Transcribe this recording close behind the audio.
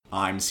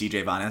I'm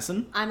CJ Von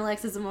Essen, I'm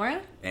Alexa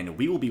Zamora. and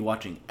we will be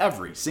watching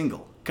every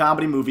single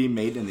comedy movie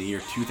made in the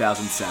year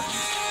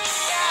 2007.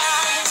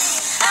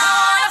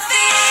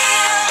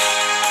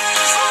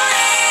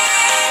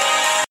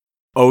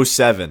 Oh,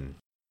 07.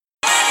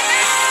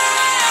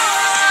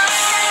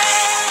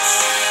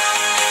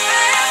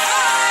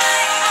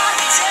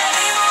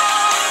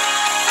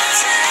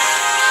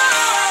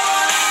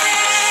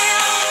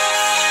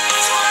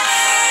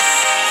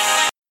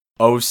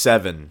 Oh,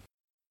 07.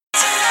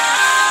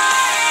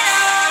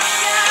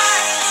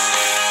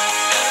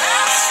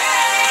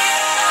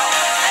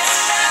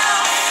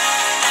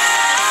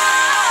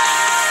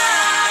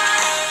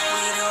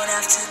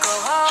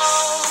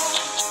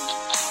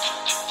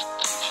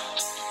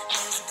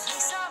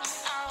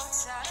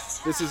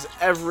 This is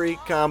every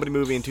comedy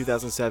movie in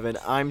 2007.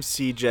 I'm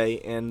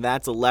CJ, and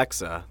that's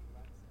Alexa.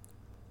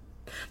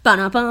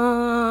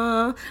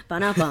 Ba-na-ba,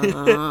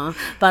 ba-na-ba,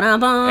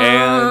 ba-na-ba,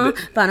 And-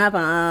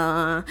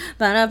 ba-na-ba,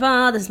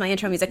 ba-na-ba. This is my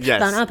intro music.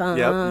 Yes, Ba-na-ba.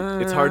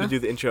 yep. It's hard to do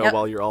the intro Yep.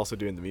 while you're also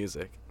doing the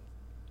music.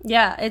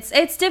 Yeah,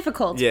 it's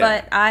difficult, Yeah.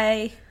 but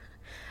I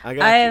I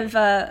got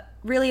have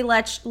really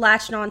latched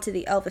on to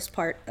the Elvis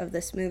part of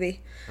this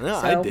movie. No,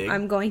 so I dig.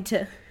 I'm going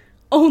to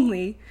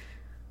only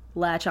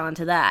latch on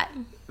to that.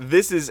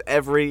 This is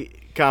every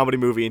comedy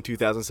movie in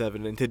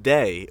 2007, and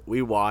today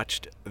we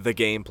watched The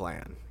Game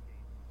Plan.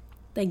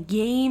 The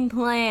Game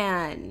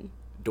Plan.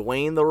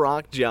 Dwayne "The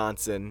Rock"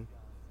 Johnson,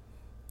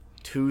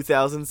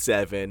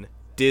 2007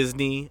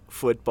 Disney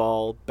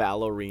football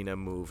ballerina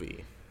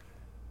movie.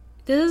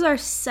 This is our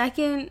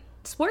second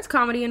sports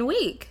comedy in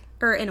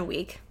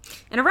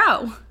a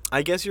row.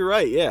 I guess you're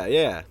right.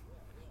 Yeah.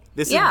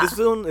 This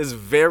one is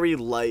very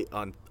light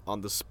on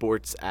the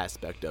sports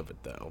aspect of it,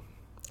 though.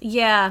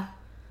 Yeah.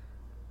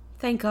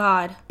 Thank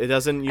God. It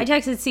doesn't. I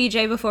texted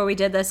CJ before we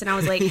did this, and I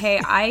was like,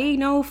 "Hey, I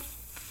know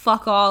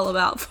fuck all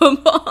about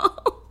football."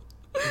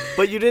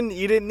 But you didn't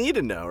need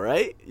to know,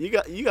 right? You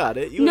got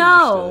it. You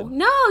No, understood.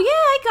 yeah,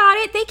 I got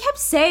it. They kept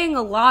saying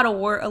a lot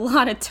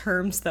of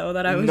terms though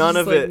that I was None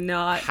just of like, it.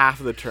 not. Half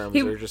of the terms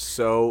are just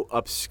so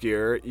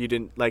obscure. You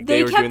didn't like.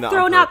 They were kept doing that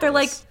throwing on out. They're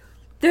purpose.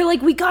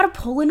 like, we gotta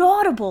pull an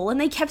audible, and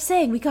they kept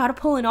saying we gotta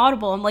pull an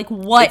audible. I'm like,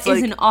 what It's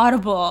is like- an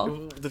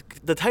audible?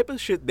 The type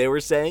of shit they were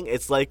saying.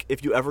 It's like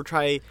if you ever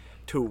try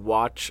to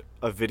watch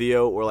a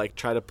video or like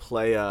try to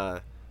play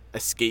a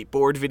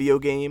skateboard video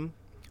game,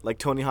 like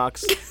Tony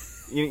Hawk's.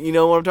 You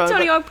know what I'm talking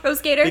Tony about? Hawk Pro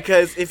Skater.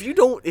 Because if you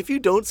don't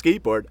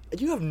skateboard,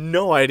 you have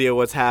no idea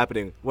what's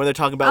happening when they're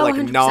talking about Oh, like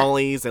 100%.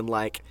 nollies and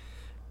like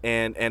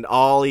and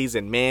ollies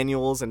and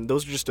manuals, and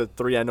those are just the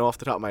three I know off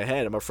the top of my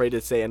head. I'm afraid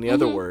to say any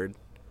other word.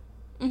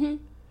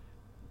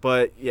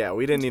 But yeah,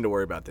 we didn't need to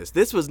worry about this.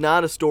 This was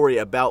not a story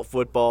about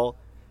football.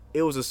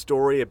 It was a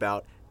story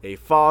about a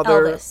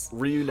father Elvis.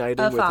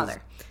 reuniting A with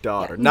father. his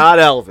daughter. Yeah. Not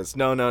Elvis.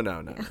 No.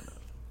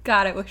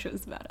 God, I wish it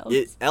was about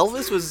Elvis.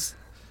 Elvis was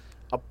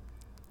a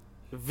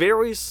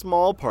very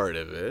small part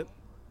of it.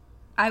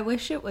 I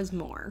wish it was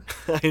more.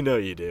 I know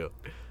you do.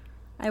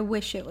 I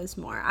wish it was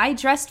more. I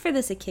dressed for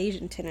this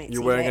occasion tonight.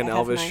 You're CJ. wearing an I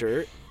have Elvis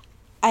shirt?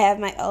 I have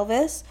my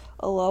Elvis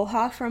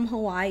Aloha from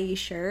Hawaii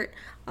shirt.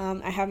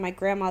 I have my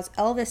grandma's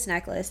Elvis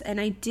necklace, and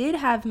I did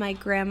have my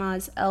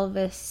grandma's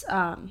Elvis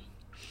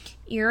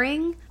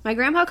earring. My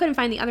grandpa couldn't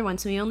find the other one,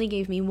 so he only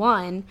gave me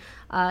one,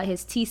 her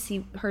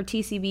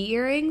TCB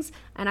earrings,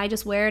 and I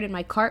just wear it in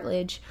my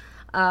cartilage.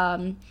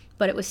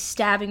 But it was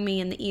stabbing me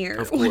in the ear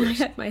Of when I course.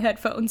 had my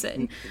headphones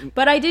in.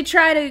 But I did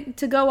try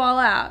to go all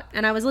out,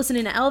 and I was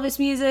listening to Elvis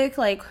music,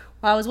 like,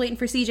 while I was waiting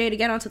for CJ to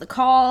get onto the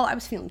call. I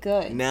was feeling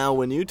good. Now,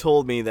 when you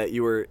told me that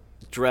you were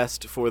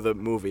dressed for the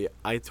movie,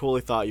 I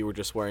totally thought you were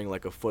just wearing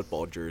like a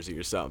football jersey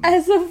or something.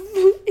 As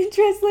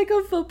dressed like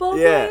a football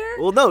Yeah. player?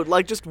 Well, no,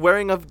 like just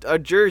wearing a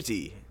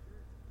jersey.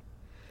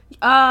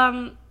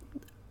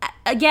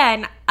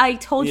 Again, I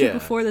told you Yeah.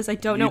 before this, I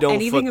don't You know don't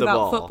anything foot the about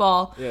ball.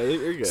 football. Yeah,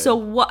 you're good. So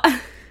what?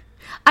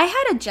 I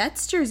had a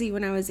Jets jersey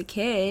when I was a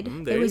kid.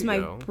 there It was you my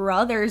go.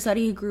 brother's that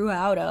he grew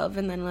out of,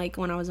 and then like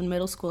when I was in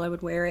middle school, I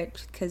would wear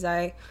it because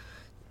I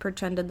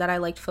pretended that I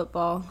liked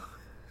football.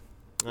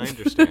 I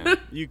understand.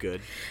 You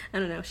good. I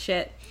don't know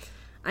shit.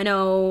 I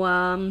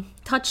know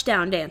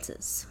touchdown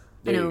dances.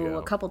 There I you know go.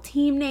 a couple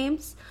team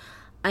names.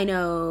 I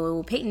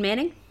know Peyton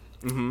Manning,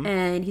 Mm-hmm.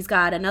 and he's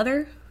got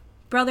another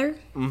brother,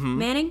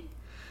 Manning.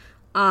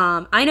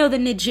 I know the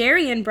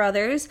Nigerian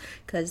brothers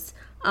because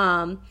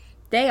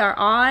they are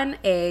on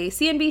a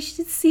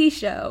CNBC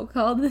show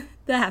called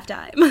The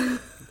Halftime.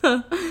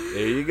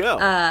 There you go.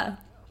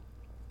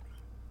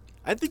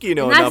 I think you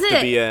know And enough that's to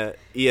it. be a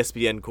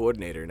ESPN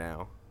coordinator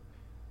now.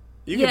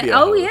 You Yeah, could be a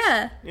oh, host.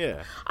 yeah.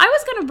 Yeah. I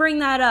was gonna bring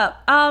that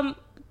up.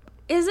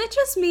 Is it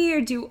just me or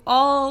do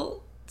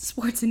all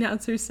sports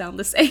announcers sound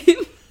the same?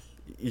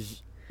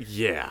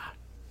 Yeah.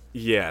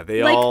 Yeah,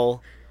 they Like-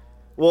 all...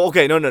 Well,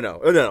 okay, no.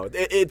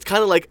 It's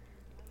kind of like...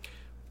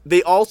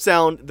 They all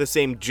sound the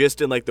same just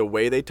in, like, the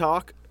way they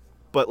talk,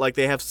 but, like,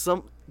 they have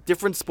some...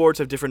 Different sports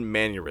have different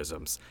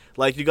mannerisms.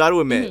 Like, you got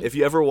to admit, if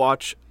you ever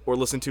watch or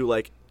listen to,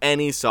 like,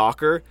 any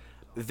soccer,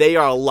 they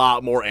are a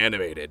lot more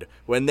animated.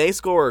 When they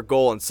score a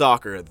goal in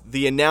soccer,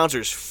 the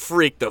announcers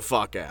freak the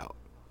fuck out.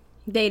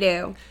 They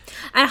do.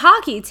 And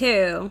hockey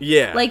too.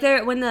 Yeah. Like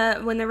when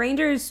the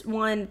Rangers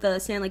won the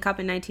Stanley Cup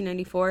in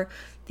 1994,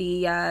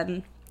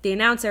 the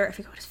announcer, I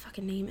forget what his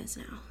fucking name is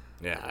now.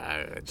 Yeah,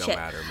 it don't Shit.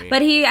 matter to me.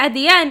 But he, at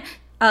the end,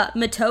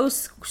 Mateau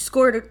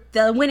scored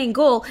the winning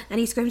goal, and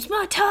he screams,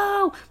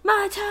 Mateau,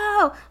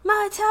 Mateau,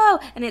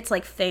 Mateau, and it's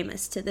like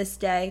famous to this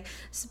day.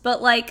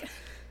 But like,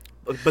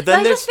 but then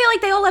I just feel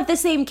like they all have the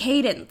same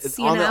cadence. it's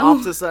you on know? the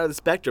opposite side of the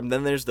spectrum.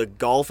 Then there's the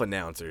golf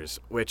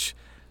announcers, which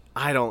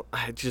I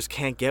just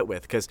can't get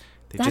with because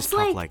they That's just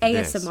talk like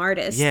this. ASM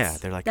artists. Yeah,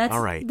 they're like,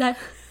 all right, That,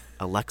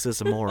 Alexa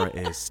Zamora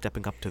is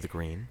stepping up to the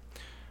green.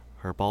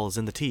 Her ball is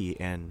in the tee,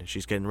 and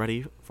she's getting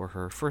ready for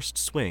her first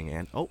swing.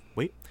 And, oh,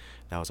 wait,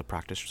 that was a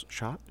practice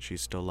shot.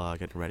 She's still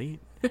getting ready.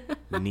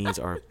 The knees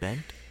are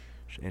bent,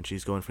 and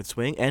she's going for the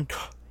swing. And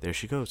there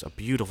she goes, a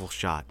beautiful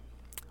shot.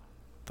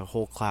 The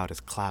whole crowd is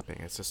clapping.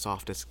 It's the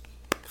softest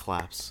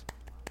claps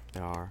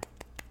there are.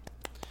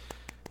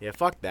 Yeah,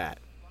 fuck that.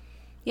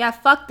 Yeah,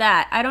 fuck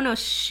that. I don't know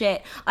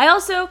shit. I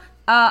also,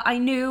 I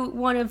knew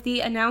one of the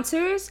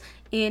announcers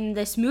in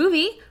this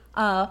movie,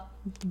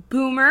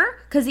 Boomer,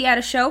 because he had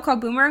a show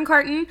called Boomer and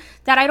Carton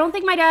that I don't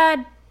think my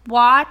dad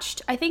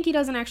watched. I think he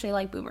doesn't actually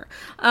like Boomer.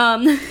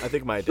 I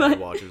think my dad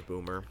watches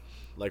Boomer,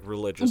 like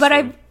religiously. But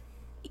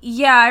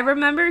I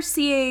remember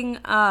seeing,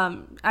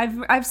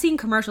 I've seen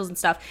commercials and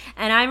stuff,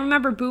 and I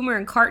remember Boomer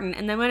and Carton,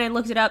 and then when I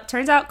looked it up,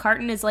 turns out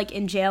Carton is like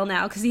in jail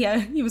now because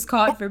he was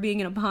caught for being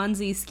in a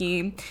Ponzi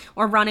scheme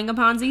or running a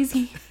Ponzi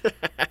scheme.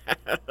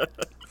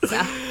 So.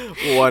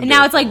 And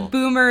now it's like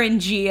Boomer and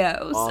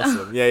Geo. So.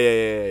 Awesome. Yeah.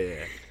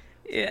 Yeah.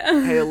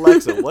 Hey,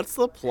 Alexa, what's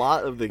the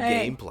plot of the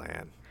game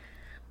plan?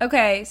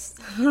 Okay.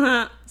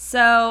 So,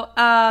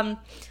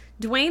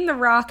 Dwayne The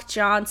Rock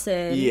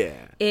Johnson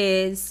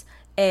is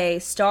a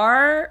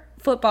star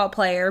football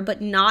player,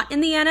 but not in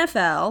the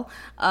NFL,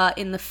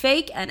 in the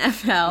fake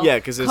NFL. Yeah,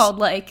 because called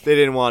like they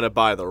didn't want to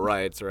buy the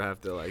rights or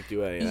have to like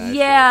do any of that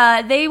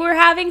Yeah, they were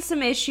having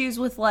some issues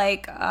with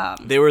like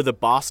they were the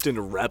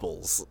Boston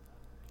Rebels.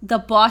 The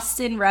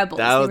Boston Rebels.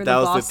 That was the the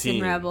Boston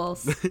team.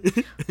 Rebels.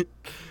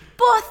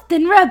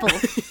 Boston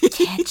Rebels,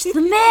 catch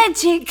the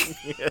magic.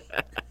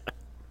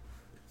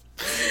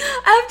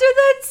 After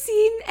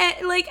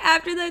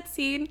that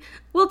scene,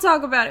 we'll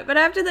talk about it. But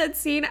after that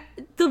scene,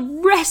 the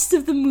rest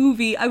of the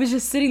movie, I was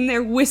just sitting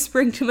there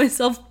whispering to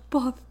myself,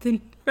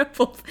 Boston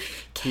Rebels.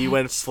 He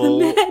went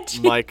full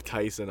Mike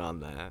Tyson on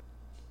that.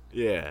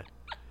 Yeah.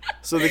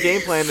 So the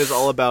game plan is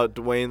all about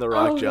Dwayne The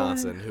Rock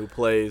Johnson, who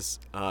plays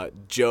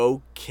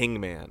Joe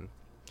Kingman.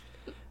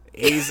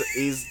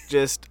 He's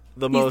just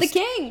the most the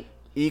king.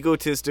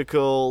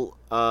 Egotistical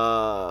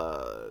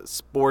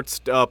sports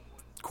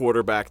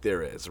quarterback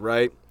there is,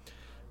 right?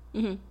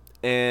 Mm-hmm.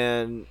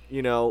 And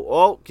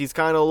he's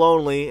kind of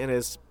lonely in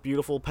his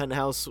beautiful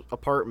penthouse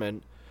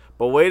apartment,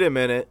 but wait a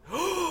minute.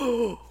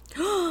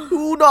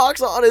 Who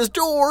knocks on his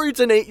door? It's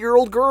an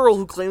 8-year-old girl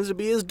who claims to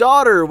be his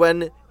daughter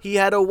when he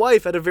had a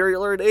wife at a very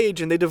early age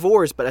and they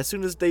divorced. But as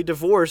soon as they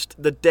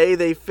divorced, the day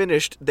they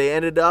finished, they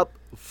ended up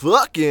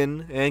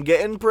fucking and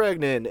getting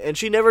pregnant. And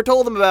she never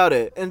told them about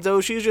it. And so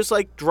she's just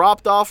like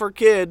dropped off her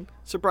kid.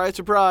 Surprise,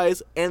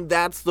 surprise. And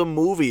that's the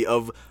movie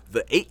of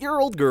the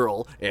 8-year-old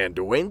girl and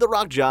Dwayne The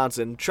Rock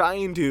Johnson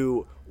trying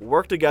to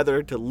work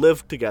together to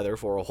live together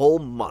for a whole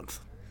month.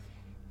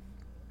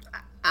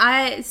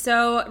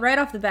 So right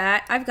off the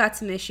bat, I've got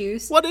some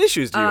issues. What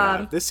issues do you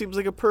have? This seems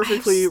like a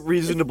perfectly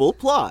reasonable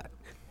plot.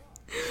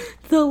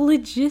 The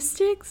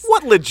logistics?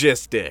 What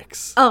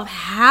logistics? Of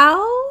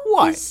how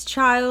What? this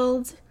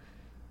child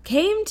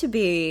came to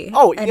be.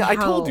 Oh, and yeah, I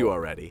how told you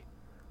already.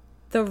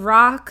 The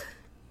Rock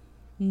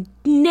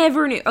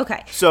never knew.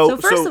 Okay. So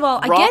first of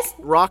all, I guess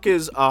Rock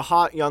is a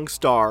hot young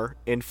star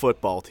in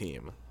football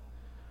team.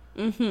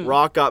 Mm-hmm.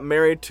 Rock got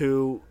married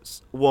to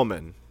a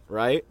woman,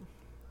 right?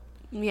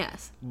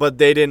 Yes. But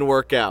they didn't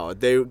work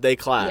out. They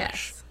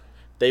clash. Yes.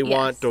 They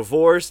want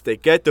divorce. They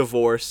get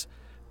divorced.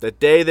 The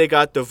day they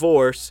got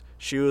divorced,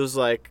 she was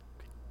like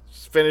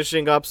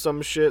finishing up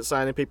some shit,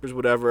 signing papers,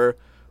 whatever.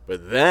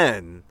 But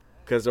then,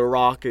 because The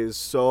Rock is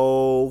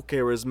so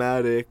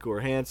charismatic or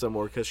handsome,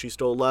 or because she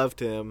still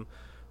loved him,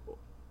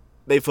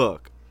 they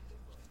fuck.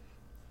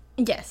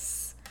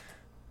 Yes.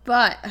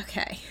 But,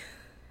 okay.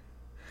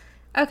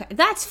 Okay,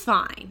 that's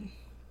fine.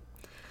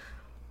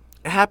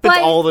 It happens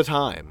all the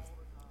time.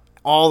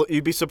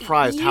 You'd be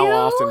surprised how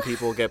often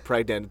people get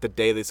pregnant the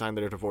day they sign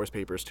their divorce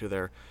papers to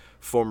their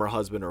former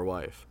husband or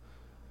wife.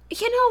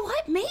 You know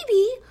what?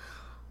 Maybe.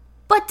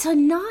 But to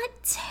not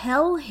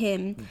tell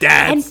him,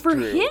 That's and for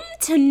true. him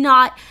to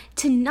not,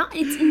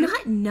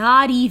 it's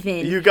not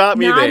even. You got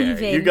me not there.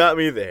 Even, You got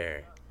me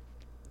there.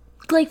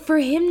 Like, for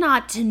him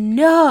not to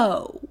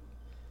know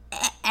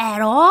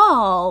at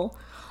all.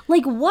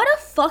 Like, what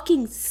a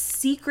fucking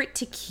secret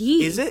to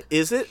keep. Is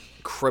it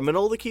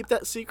criminal to keep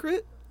that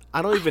secret?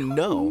 I don't even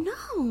know.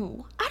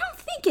 No, I don't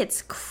think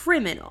it's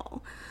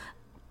criminal.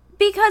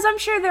 Because I'm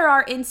sure there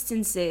are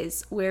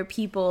instances where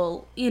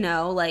people,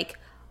 like,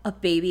 a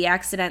baby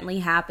accidentally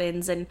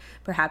happens and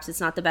perhaps it's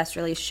not the best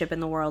relationship in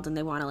the world and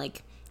they want to,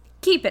 like,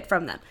 keep it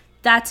from them.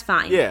 That's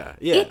fine. Yeah.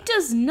 It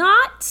does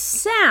not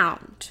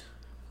sound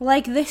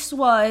like this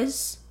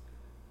was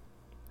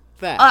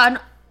an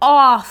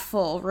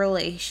awful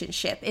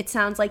relationship. It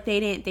sounds like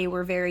they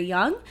were very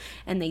young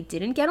and they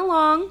didn't get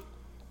along.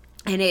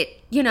 And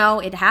it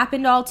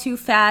happened all too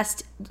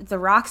fast. The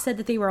Rock said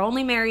that they were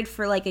only married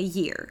for like a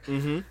year.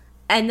 Mm-hmm.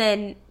 And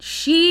then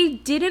she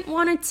didn't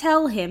want to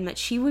tell him that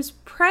she was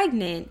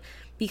pregnant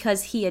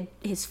because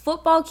his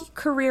football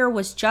career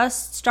was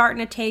just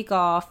starting to take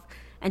off.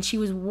 And she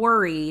was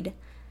worried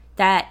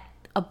that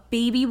a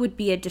baby would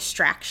be a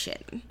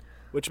distraction.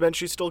 Which meant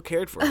she still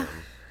cared for him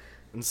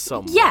in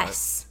some way.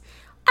 Yes,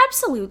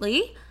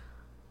 absolutely.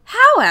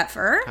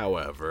 However,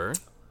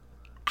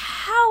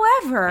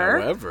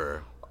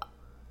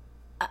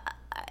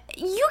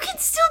 you can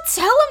still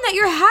tell him that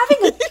you're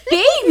having a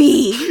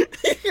baby.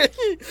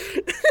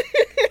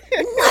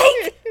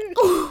 Like,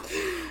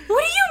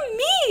 what do you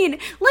mean?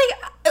 Like,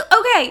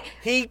 okay.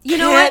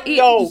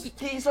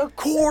 He's a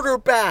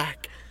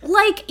quarterback.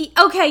 Like,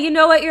 okay, you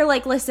know what? You're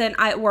like, listen,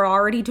 we're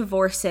already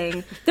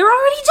divorcing. They're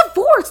already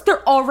divorced.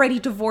 They're already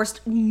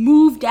divorced,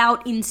 moved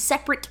out in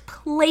separate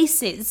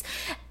places.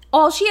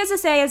 All she has to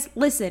say is,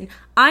 listen,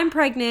 I'm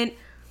pregnant,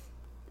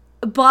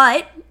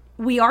 but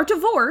we are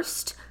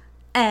divorced,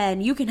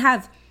 and you can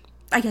have,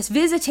 I guess,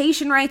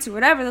 visitation rights or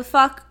whatever the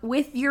fuck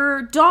with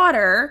your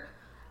daughter,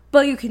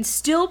 but you can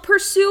still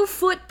pursue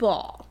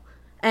football.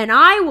 And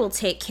I will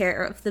take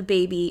care of the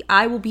baby.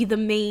 I will be the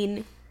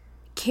main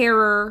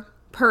carer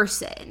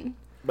person.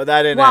 But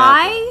that didn't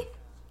happen. Why?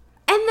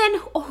 And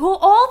then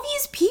all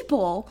these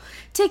people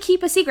to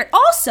keep a secret.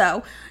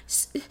 Also,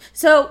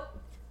 so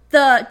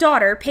the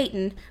daughter,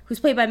 Peyton, who's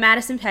played by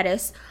Madison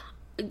Pettis,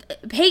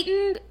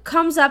 Peyton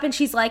comes up and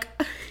she's like,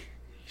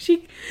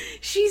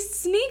 she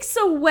sneaks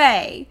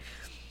away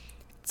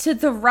to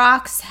The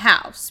Rock's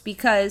house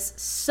because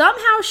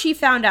somehow she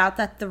found out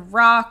that The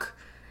Rock,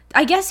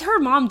 I guess her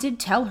mom did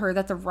tell her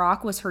that The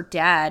Rock was her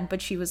dad,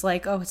 but she was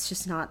like, oh, it's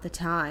just not the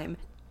time.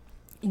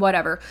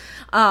 Whatever.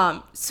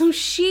 So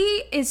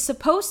she is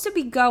supposed to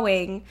be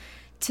going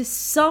to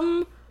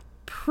some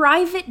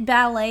private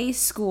ballet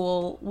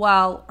school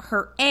while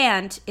her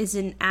aunt is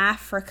in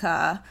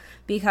Africa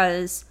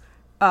because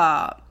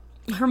her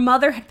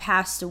mother had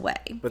passed away.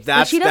 But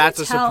that's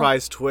a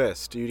surprise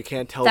twist. You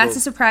can't tell. That's a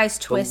surprise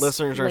twist. The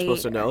listeners aren't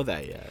supposed to know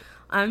that yet.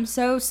 I'm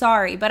so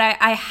sorry, but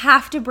I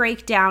have to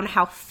break down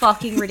how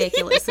fucking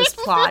ridiculous this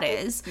plot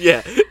is.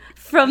 Yeah.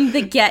 From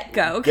the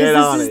get-go. Get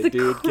on it,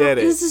 dude. Get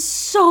it. This is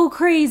so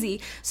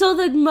crazy. So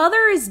the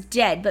mother is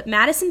dead, but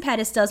Madison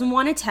Pettis doesn't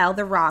want to tell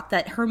The Rock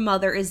that her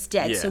mother is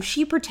dead. Yeah. So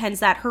she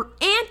pretends that her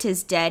aunt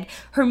is dead.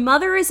 Her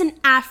mother is in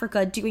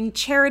Africa doing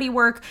charity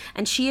work,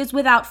 and she is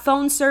without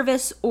phone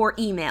service or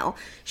email.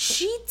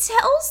 She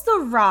tells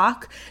The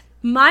Rock,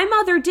 my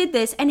mother did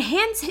this, and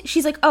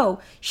she's like,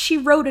 oh, she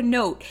wrote a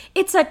note.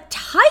 It's a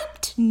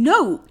typed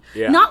note.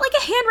 Yeah. Not like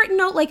a handwritten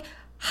note like,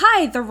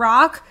 hi, The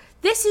Rock,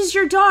 this is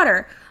your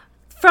daughter.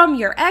 From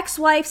your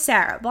ex-wife,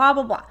 Sarah, blah,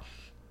 blah, blah.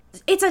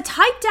 It's a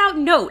typed out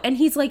note. And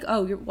he's like,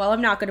 oh, well, I'm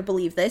not going to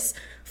believe this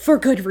for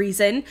good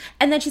reason.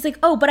 And then she's like,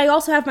 oh, but I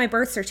also have my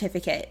birth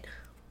certificate.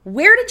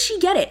 Where did she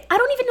get it? I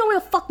don't even know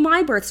where the fuck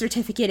my birth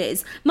certificate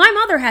is. My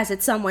mother has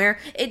it somewhere.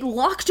 It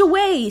locked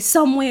away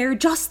somewhere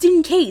just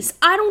in case.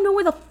 I don't know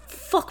where the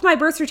fuck my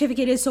birth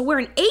certificate is. So where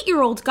an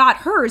 8-year-old got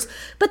hers.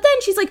 But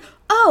then she's like,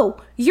 oh,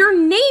 your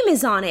name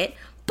is on it.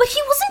 But he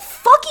wasn't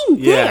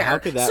fucking there. Yeah, how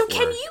could that work?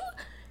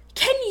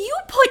 Can you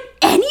put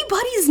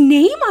anybody's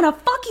name on a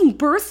fucking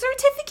birth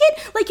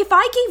certificate? Like, if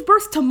I gave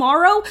birth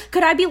tomorrow,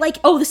 could I be like,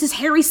 oh, this is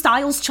Harry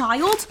Styles'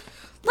 child?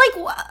 Like,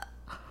 what?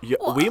 Yeah,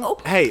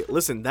 hey,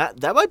 listen,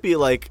 that might be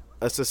like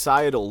a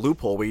societal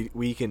loophole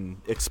we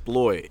can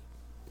exploit.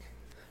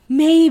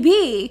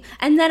 Maybe.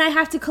 And then I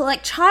have to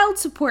collect child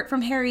support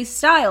from Harry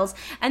Styles.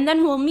 And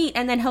then we'll meet.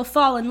 And then he'll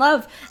fall in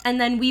love. And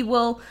then we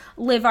will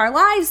live our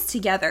lives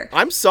together.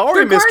 I'm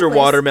sorry, Mr.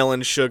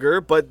 Watermelon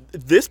Sugar, but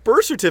this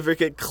birth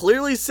certificate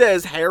clearly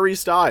says Harry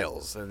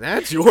Styles. And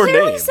that's your name.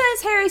 Clearly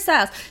says Harry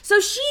Styles.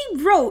 So she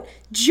wrote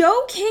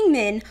Joe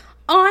Kingman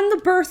on the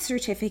birth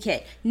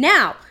certificate.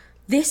 Now,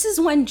 this is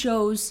when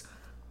Joe's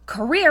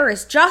career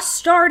is just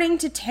starting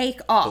to take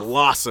off.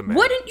 Blossoming.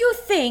 Wouldn't you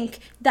think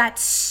that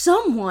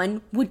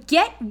someone would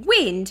get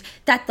wind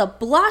that the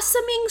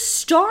blossoming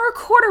star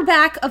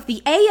quarterback of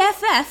the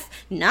AFF,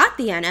 not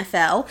the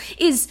NFL,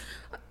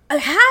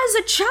 has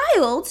a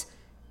child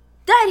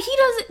that he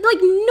doesn't, like,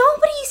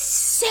 nobody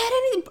said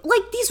anything.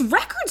 Like, these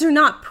records are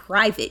not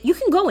private. You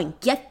can go and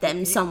get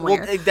them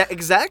somewhere. Well,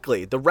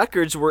 exactly. The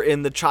records were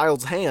in the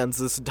child's hands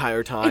this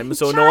entire time,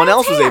 so no one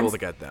else was able to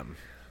get them.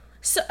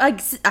 So I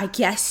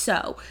guess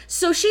so.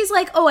 So she's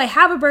like, oh, I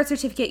have a birth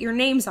certificate. Your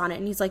name's on it.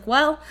 And he's like,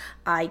 well,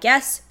 I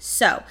guess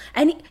so.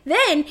 And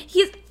then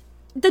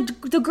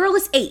the girl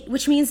is 8,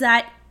 which means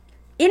that,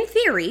 in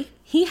theory,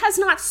 he has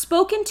not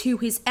spoken to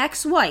his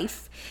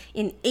ex-wife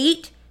in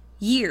 8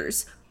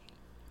 years.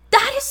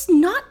 That is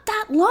not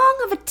that long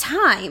of a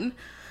time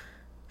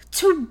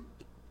to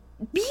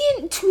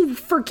to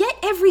forget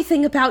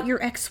everything about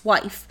your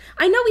ex-wife.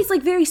 I know he's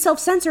like very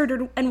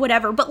self-censored and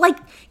whatever, but like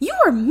you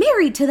were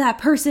married to that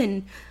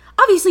person.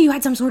 Obviously you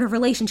had some sort of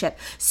relationship.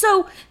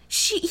 So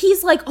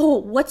he's like, oh,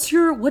 what's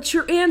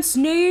your aunt's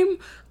name?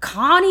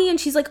 Connie? And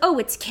she's like, oh,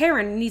 it's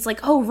Karen. And he's like,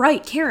 oh,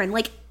 right, Karen.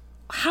 Like,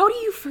 how do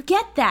you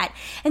forget that?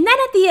 And then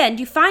at the end,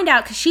 you find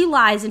out, because she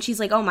lies, and she's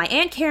like, oh, my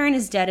Aunt Karen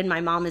is dead and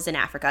my mom is in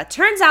Africa.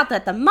 Turns out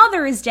that the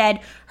mother is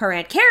dead. Her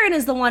Aunt Karen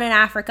is the one in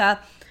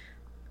Africa.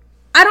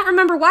 I don't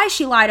remember why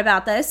she lied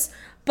about this,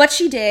 but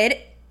she did.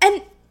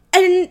 And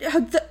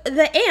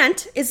the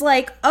aunt is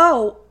like,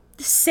 oh,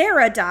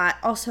 Sarah died.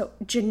 Also,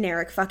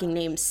 generic fucking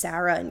names,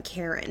 Sarah and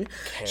Karen.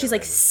 She's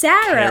like,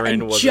 Sarah Karen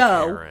and was a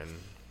Joe.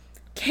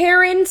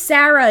 Karen,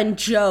 Sarah, and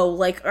Joe,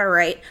 like, all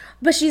right.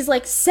 But she's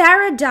like,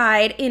 Sarah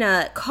died in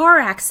a car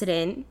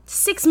accident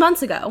 6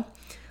 months ago.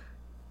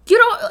 You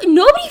know,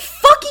 nobody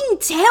fucking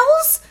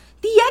tells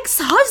the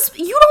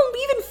ex-husband. You don't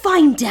even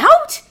find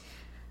out?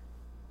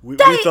 We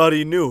thought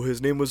he knew.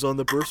 His name was on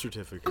the birth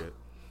certificate.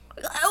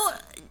 No,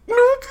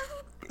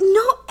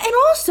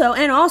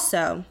 and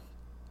also,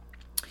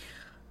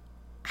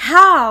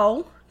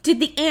 how did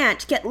the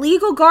aunt get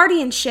legal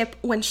guardianship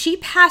when she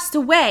passed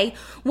away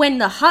when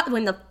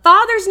the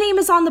father's name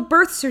is on the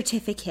birth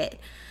certificate?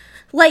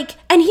 Like,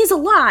 and he's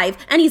alive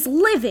and he's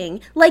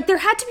living. Like, there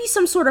had to be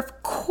some sort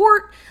of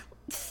court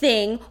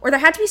thing, or there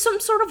had to be some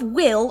sort of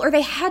will, or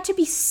they had to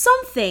be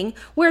something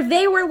where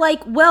they were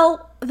like,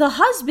 well, the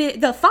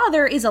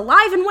father is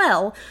alive and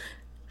well.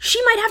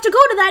 She might have to go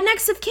to that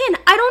next of kin.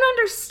 I don't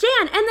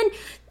understand. And then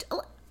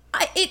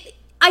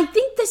I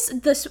think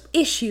this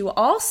issue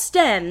all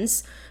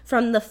stems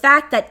from the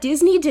fact that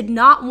Disney did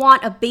not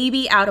want a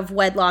baby out of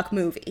wedlock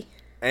movie.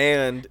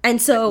 And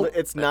so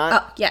it's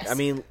not. Yes. I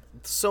mean,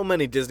 so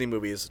many Disney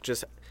movies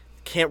just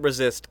can't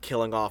resist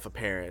killing off a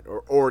parent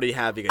or already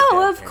having a dead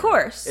of parent.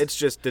 Course. It's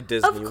just the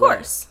Disney way. Of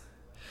course.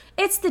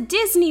 It's the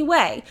Disney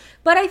way.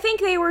 But I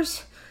think the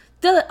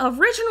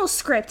original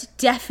script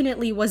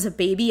definitely was a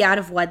baby out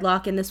of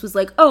wedlock, and this was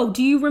like, oh,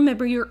 do you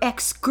remember your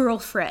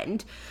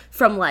ex-girlfriend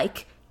from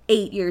like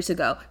 8 years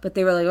ago? But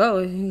they were like, oh,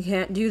 you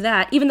can't do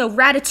that. Even though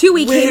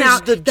Ratatouille came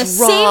out the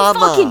same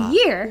fucking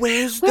year.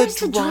 Where's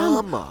the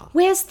drama?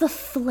 Where's the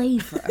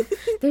flavor?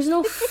 There's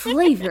no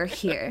flavor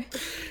here.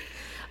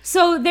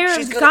 So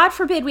God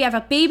forbid, we have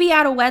a baby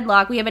out of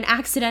wedlock. We have an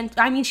accident.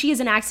 I mean, she is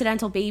an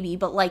accidental baby,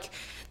 but like,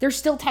 they're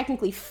still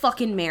technically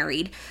fucking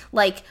married.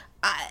 Like,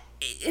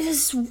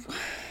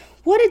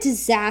 what a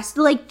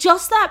disaster. Like,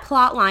 just that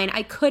plot line,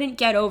 I couldn't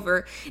get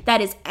over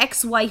that his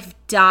ex-wife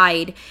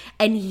died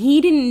and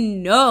he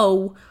didn't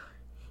know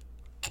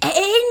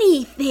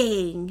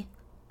anything.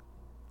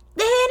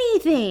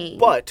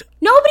 But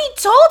nobody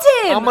told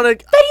him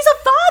that he's a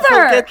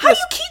father. How do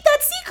you keep that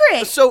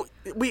secret? So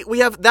we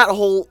have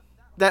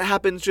that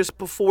happens just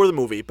before the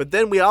movie, but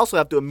then we also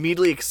have to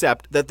immediately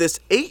accept that this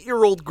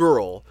 8-year-old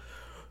girl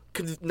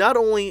not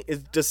only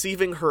is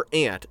deceiving her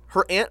aunt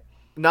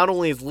not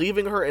only is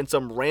leaving her in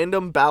some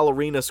random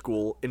ballerina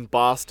school in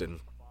Boston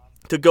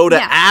to go to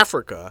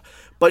Africa,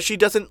 but she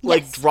doesn't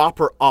drop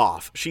her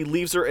off. She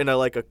leaves her in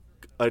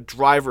a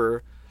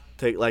driver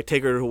to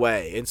take her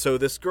away. And so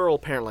this girl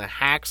apparently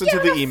hacks into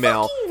the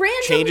email,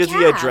 changes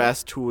the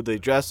address to the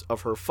address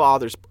of her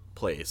father's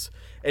place,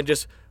 and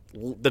just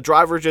the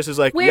driver just is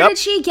like, where did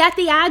she get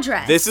the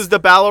address? This is the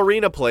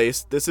ballerina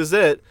place. This is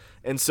it.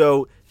 And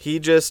so he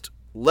just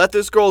let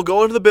this girl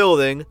go into the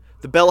building.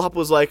 The bellhop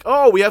was like,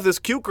 oh, we have this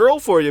cute girl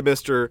for you,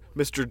 Mr.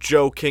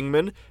 Joe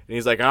Kingman. And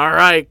he's like, all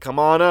right, come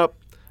on up.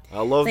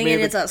 I love thinking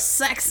it's a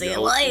sexy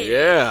lady.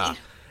 Yeah.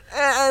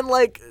 And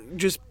like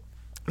just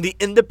the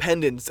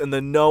independence and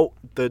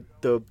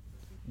the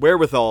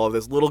wherewithal of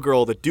this little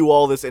girl to do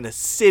all this in a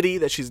city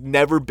that she's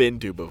never been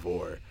to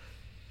before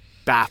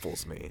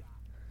baffles me.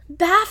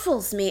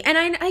 And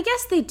I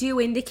guess they do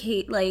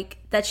indicate like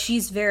that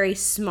she's very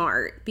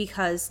smart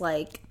because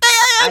like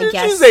I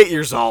guess she's 8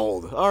 years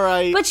old. All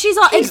right, but she's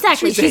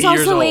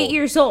also 8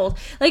 years old.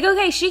 Like,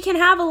 okay, she can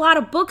have a lot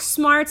of book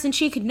smarts and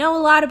she could know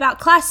a lot about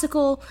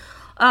classical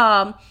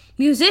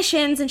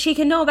musicians and she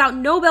can know about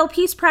Nobel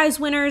Peace Prize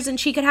winners and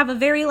she could have a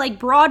very like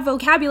broad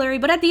vocabulary.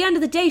 But at the end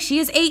of the day, she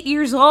is 8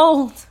 years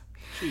old.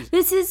 Jeez.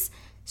 This is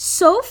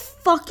so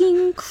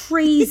fucking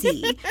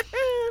crazy.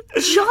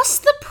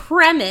 Just the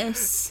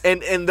premise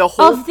and the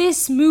whole of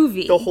this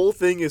movie. The whole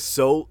thing is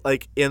so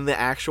like in the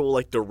actual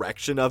like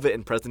direction of it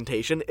and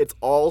presentation, it's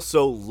all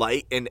so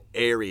light and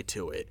airy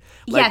to it.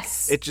 Like,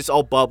 yes. It's just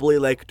all bubbly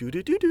like do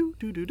do do do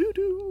do do do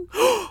do.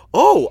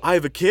 Oh, I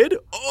have a kid?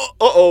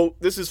 Oh,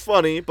 this is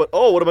funny, but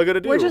what am I gonna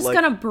do? We're just like,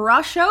 gonna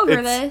brush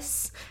over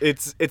this.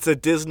 It's a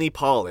Disney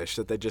polish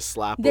that they just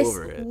slap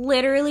over it. This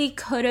literally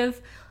could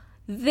have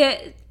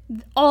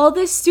all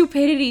this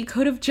stupidity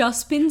could have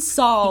just been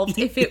solved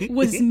if it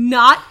was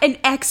not an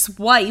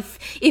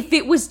ex-wife, if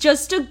it was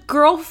just a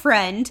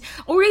girlfriend,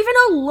 or even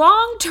a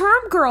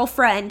long-term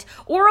girlfriend,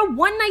 or a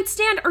one-night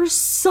stand, or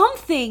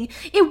something.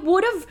 It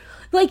would have,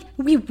 like,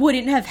 we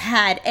wouldn't have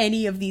had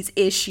any of these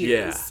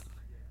issues.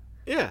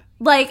 Yeah.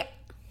 Like,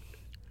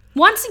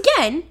 once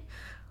again,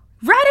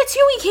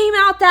 Ratatouille came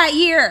out that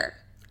year,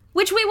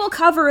 which we will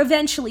cover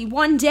eventually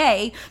one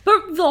day.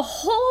 But the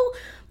whole,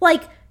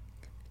 like,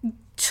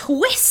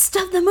 twist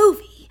of the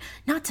movie,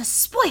 not to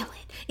spoil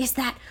it, is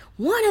that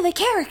one of the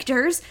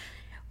characters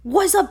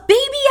was a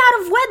baby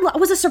out of wedlock,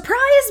 was a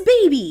surprise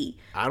baby.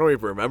 I don't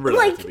even remember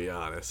that, to be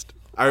honest.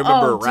 I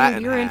remember Rat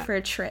and you're Hat. in for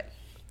a trip.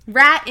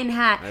 Rat and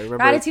Hat. I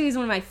remember... Ratatouille is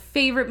one of my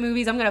favorite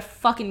movies. I'm gonna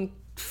fucking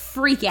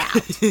freak out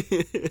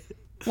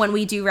when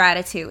we do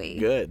Ratatouille.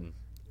 Good.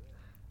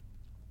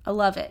 I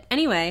love it.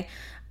 Anyway,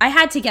 I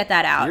had to get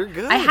that out. You're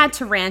good. I had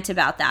to rant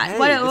about that. Hey,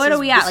 what are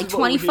we at? Like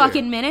 20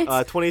 fucking minutes?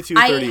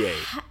 22:38.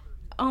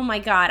 Oh my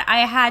god, I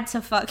had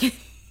to fucking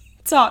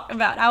talk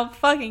about how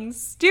fucking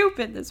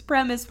stupid this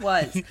premise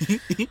was.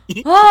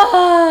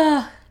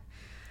 Oh,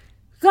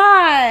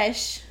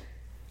 gosh.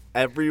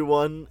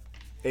 Everyone,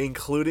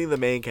 including the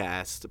main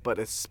cast, but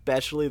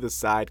especially the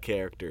side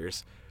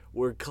characters,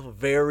 were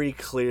very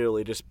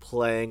clearly just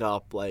playing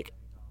up like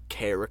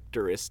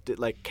caricatures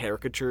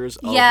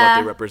of what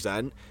they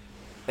represent,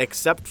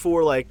 except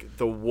for like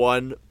the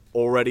one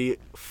already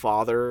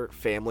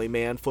family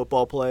man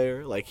football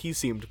player. Like, he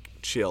seemed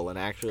chill and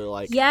actually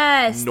like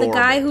normal. The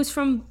guy who's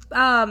from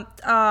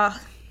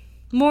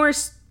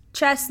Morris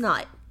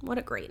Chestnut. What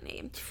a great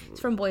name. It's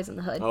from Boys in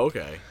the Hood. Oh,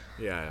 okay.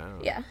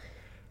 Yeah.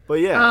 But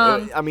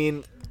I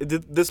mean,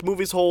 this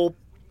movie's whole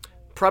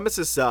premise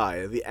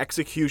aside, the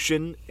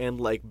execution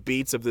and like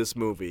beats of this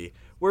movie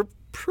were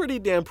pretty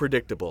damn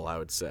predictable, I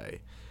would say.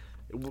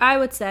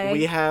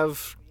 We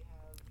have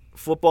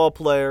football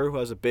player who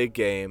has a big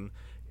game,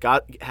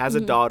 has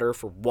a daughter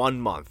for 1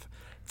 month.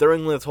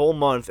 During this whole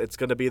month, it's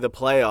going to be the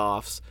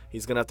playoffs.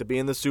 He's going to have to be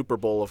in the Super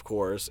Bowl, of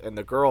course, and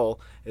the girl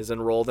is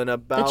enrolled in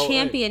about the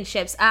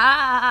championships. This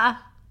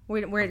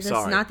is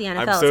not the NFL.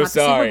 I'm it's so not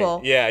sorry. the Super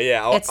Bowl.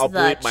 Yeah. I'll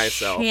bleep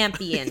myself. It's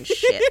the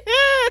championship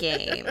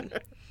game.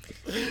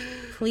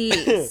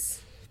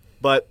 Please.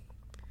 But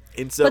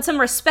put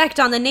some respect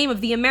on the name of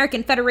the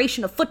American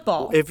Federation of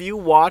Football. If you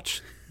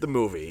watch the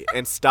movie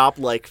and stop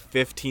like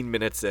 15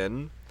 minutes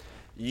in,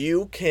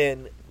 you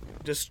can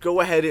just go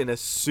ahead and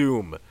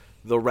assume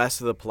the rest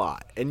of the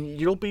plot, and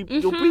you'll be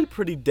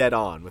pretty dead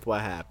on with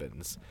what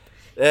happens.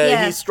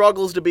 He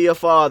struggles to be a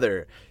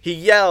father. He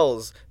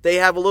yells. They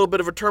have a little bit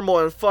of a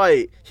turmoil and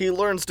fight. He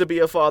learns to be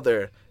a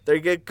father.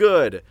 They get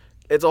good.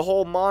 It's a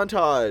whole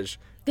montage.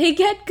 They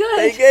get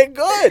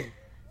good.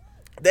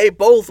 They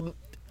both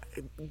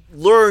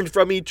learned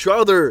from each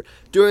other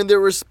during their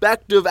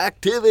respective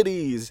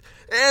activities.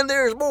 And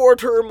there's more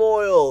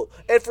turmoil.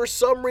 And for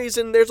some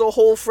reason, there's a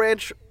whole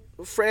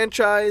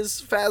franchise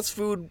fast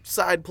food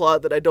side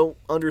plot that I don't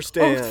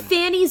understand. Oh,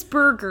 Fanny's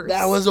Burgers.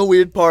 That was a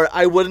weird part.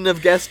 I wouldn't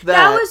have guessed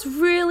that. That was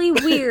really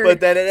weird. But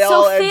then it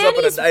all ends up in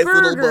a nice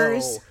little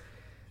bow.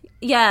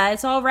 Yeah,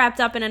 it's all wrapped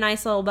up in a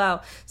nice little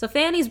bow. So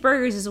Fanny's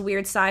Burgers is a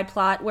weird side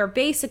plot where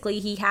basically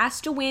he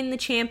has to win the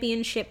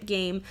championship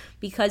game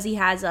because he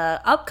has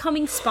a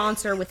upcoming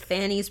sponsor with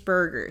Fanny's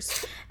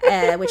Burgers,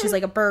 which is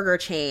like a burger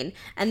chain.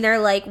 And they're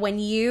like, when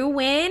you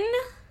win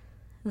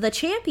the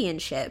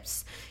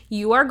championships,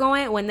 you are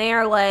going, when they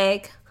are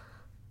like,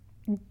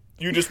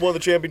 you just won the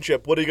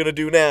championship. What are you going to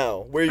do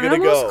now? Where are you going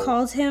to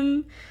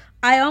go?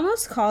 I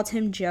almost called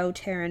him Joe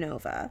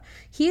Terranova.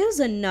 He is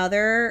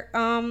another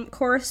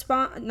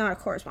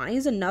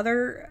he's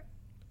another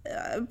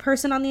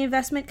person on the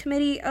investment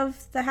committee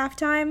of the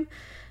halftime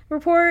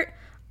report.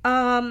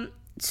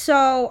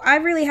 So I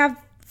really have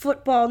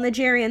football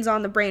Nigerians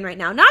on the brain right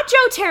now. Not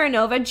Joe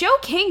Terranova, Joe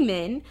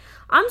Kingman.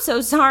 I'm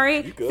so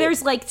sorry.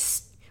 There's like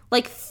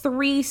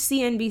 3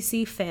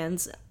 CNBC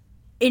fans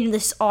in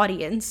this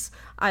audience.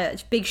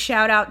 Big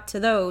shout out to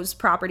those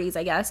properties,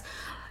 I guess.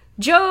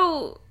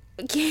 Joe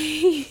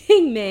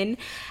Kingman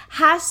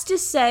has to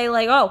say,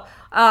 like,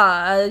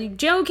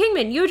 Joe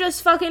Kingman, you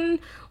just fucking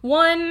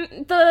won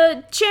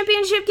the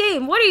championship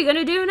game. What are you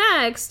gonna do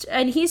next?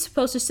 And he's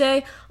supposed to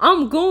say,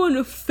 I'm going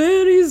to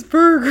Fanny's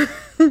Burgers.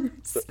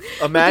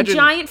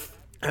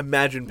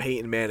 Imagine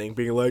Peyton Manning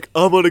being like,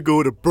 I'm gonna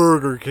go to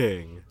Burger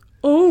King.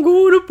 I'm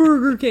going to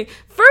Burger King.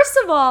 First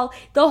of all,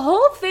 the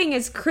whole thing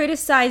is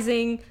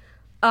criticizing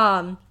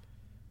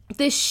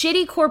this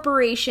shitty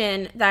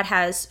corporation that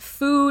has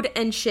food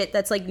and shit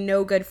that's like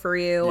no good for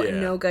you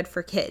and no good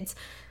for kids.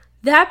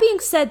 That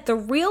being said, the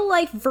real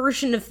life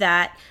version of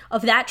that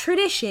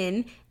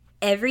tradition,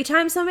 every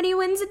time somebody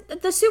wins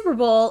the Super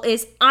Bowl,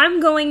 is I'm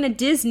going to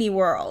Disney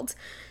World.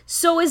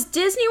 So is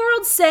Disney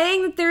World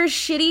saying that they're a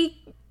shitty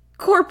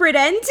corporate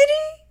entity?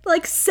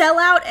 Like,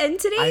 sellout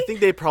entity? I think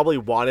they probably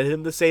wanted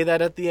him to say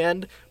that at the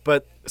end,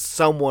 but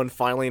someone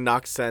finally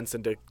knocked sense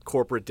into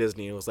corporate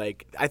Disney and was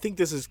like, I think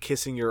this is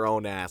kissing your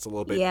own ass a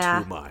little bit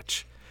too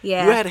much.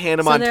 Yeah. You had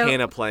Hannah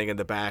Montana playing in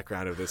the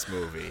background of this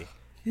movie.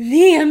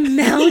 The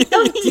amount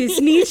of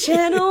Disney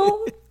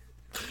Channel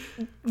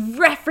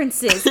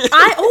references.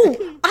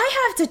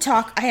 I have to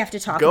talk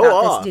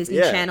about this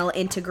Disney Channel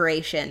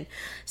integration.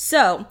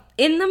 So,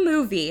 in the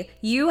movie,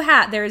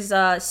 there's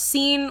a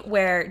scene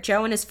where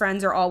Joe and his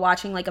friends are all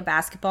watching like a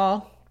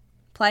basketball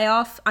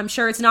playoff. I'm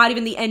sure it's not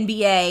even the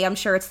NBA. I'm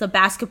sure it's the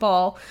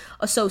Basketball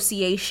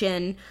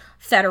Association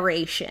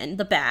Federation,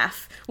 the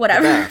BAF,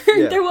 whatever. BAF,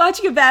 yeah. They're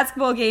watching a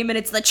basketball game and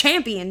it's the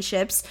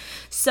championships.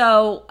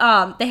 So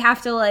they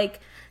have to like,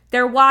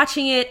 they're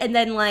watching it, and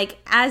then like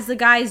as the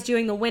guy's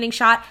doing the winning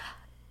shot,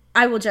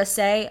 I will just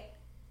say,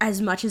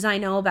 as much as I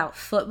know about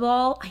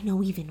football, I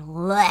know even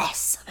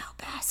less about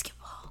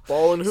basketball.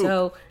 Ball and hoop.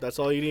 So, that's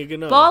all you need to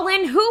know. Ball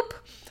and hoop,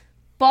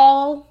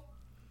 ball,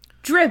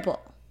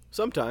 dribble.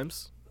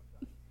 Sometimes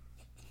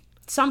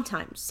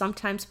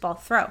ball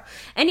throw.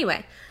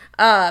 Anyway,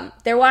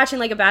 they're watching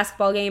like a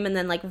basketball game, and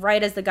then like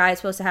right as the guy is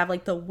supposed to have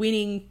like the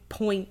winning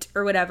point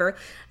or whatever,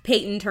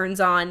 Peyton turns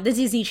on the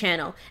Disney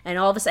Channel, and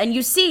all of a sudden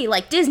you see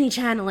like Disney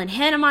Channel, and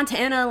Hannah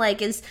Montana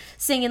like is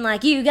singing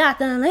like "You Got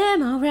the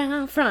Limo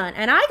Round Front,"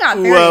 and I got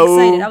very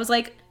excited. I was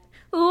like,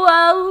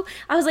 whoa!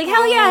 I was like,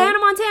 hell yeah, Hannah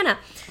Montana.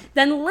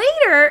 Then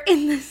later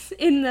in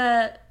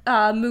the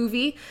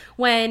movie,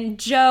 when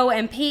Joe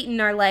and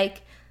Peyton are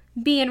like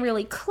being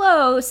really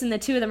close, and the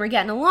two of them are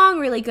getting along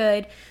really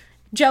good,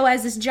 Joe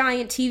has this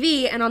giant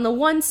TV, and on the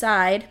one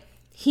side,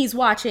 he's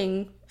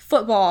watching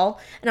football,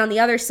 and on the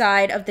other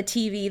side of the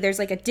TV, there's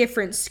like a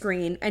different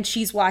screen, and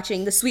she's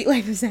watching The Sweet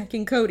Life of Zack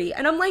and Cody.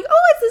 And I'm like,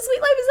 oh, it's The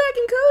Sweet Life of Zack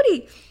and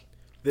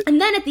Cody.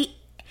 And then at the...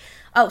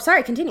 Oh,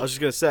 sorry, continue. I was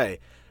just going to say,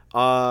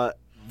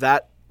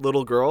 that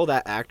little girl,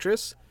 that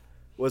actress,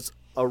 was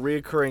a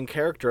reoccurring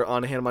character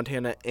on Hannah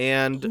Montana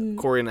and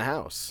Cory in the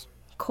House.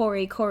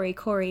 Cory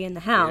in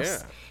the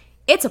House. Yeah.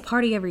 It's a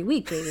party every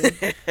week, baby.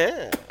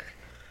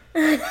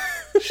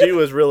 She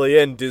was really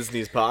in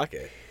Disney's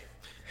pocket.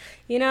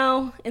 You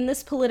know, in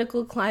this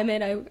political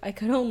climate, I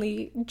could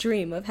only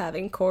dream of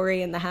having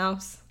Cory in the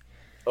House.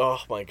 Oh,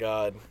 my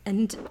God.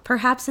 And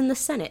perhaps in the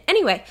Senate.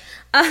 Anyway,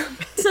 so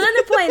then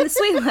they're playing The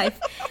Sweet Life.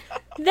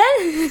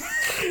 Then...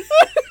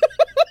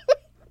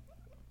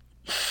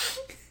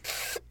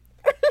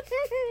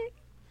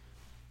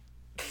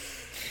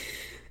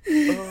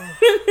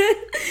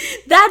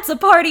 That's a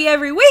party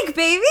every week,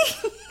 baby.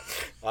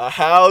 A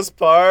house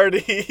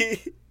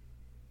party.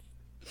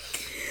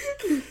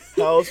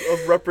 House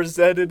of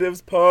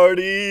Representatives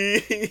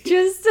party.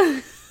 Just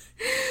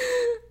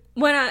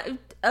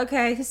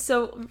okay,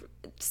 so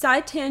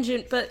side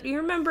tangent, but you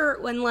remember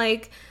when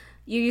like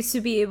you used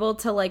to be able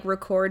to like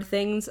record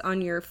things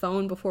on your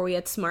phone before we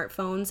had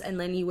smartphones, and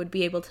then you would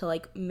be able to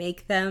like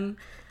make them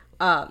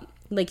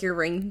like your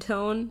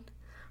ringtone?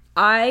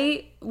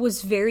 I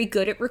was very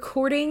good at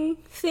recording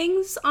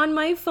things on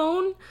my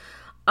phone.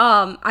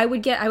 I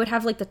would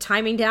have like the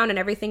timing down, and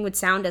everything would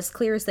sound as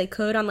clear as they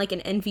could on like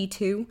an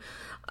NV2.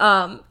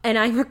 And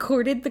I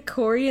recorded the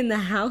Cory in the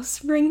House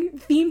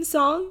theme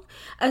song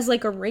as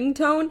like a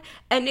ringtone,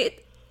 and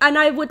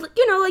I would,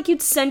 you know, like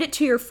you'd send it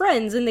to your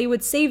friends and they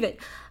would save it.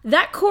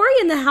 That Cory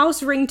in the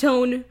House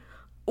ringtone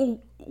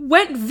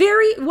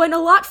went a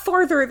lot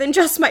farther than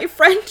just my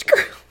friend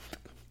group.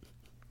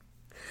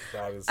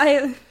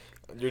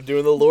 You're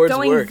doing the Lord's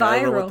work. Viral.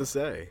 I don't know what to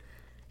say.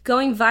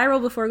 Going viral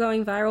before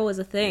going viral was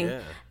a thing. Yeah.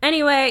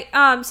 Anyway,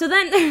 so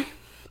then they're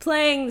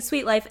playing The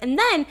Sweet Life, and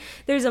then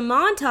there's a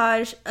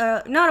montage,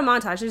 not a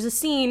montage, there's a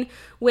scene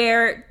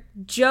where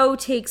Joe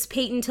takes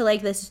Peyton to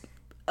like this,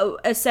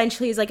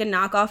 essentially is like a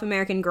knockoff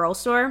American Girl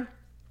store,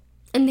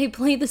 and they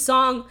play the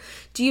song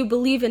 "Do You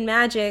Believe in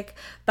Magic"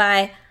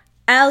 by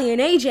Ally and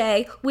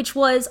AJ, which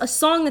was a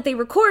song that they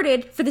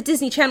recorded for the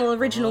Disney Channel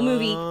original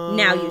movie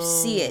Now You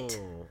See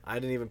It. I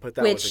didn't even put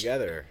that one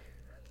together.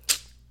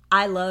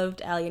 I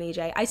loved Ally and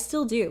AJ. I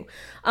still do.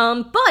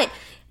 But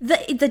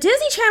the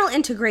Disney Channel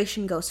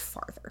integration goes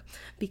farther,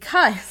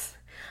 because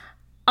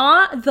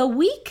the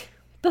week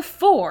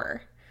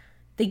before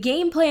the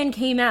game plan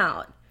came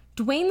out,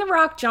 Dwayne "The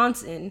Rock"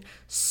 Johnson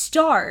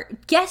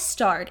guest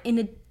starred in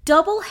a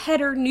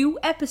double-header new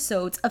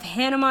episodes of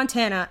Hannah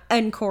Montana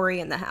and Cory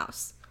in the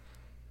House.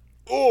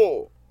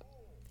 Oh!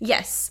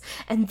 Yes.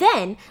 And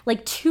then,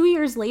 like 2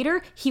 years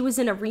later, he was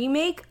in a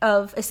remake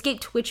of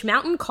Escape to Witch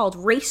Mountain called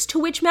Race to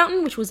Witch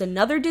Mountain, which was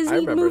another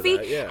Disney movie.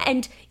 That, yeah.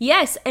 And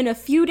yes, and a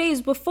few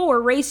days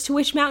before Race to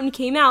Witch Mountain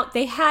came out,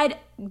 they had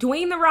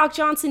Dwayne "The Rock"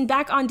 Johnson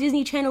back on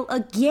Disney Channel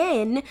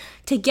again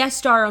to guest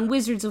star on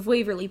Wizards of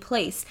Waverly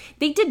Place.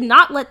 They did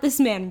not let this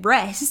man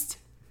rest.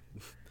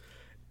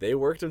 They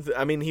worked him.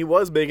 I mean, he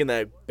was making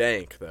that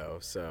bank, though,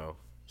 so.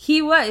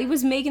 He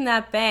was making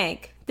that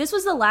bank. This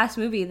was the last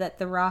movie that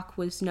The Rock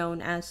was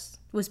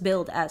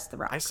billed as The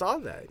Rock. I saw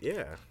that,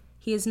 yeah.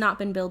 He has not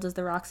been billed as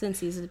The Rock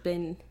since. He's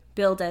been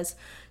billed as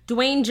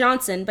Dwayne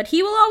Johnson, but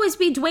he will always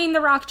be Dwayne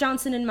 "The Rock"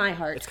 Johnson in my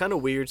heart. It's kind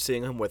of weird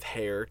seeing him with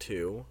hair,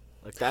 too.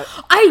 Like that.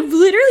 I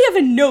literally have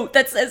a note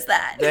that says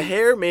that. The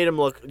hair made him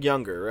look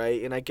younger,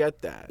 right? And I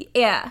get that.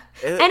 Yeah.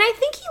 And I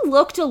think he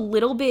looked a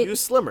little bit... He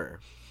was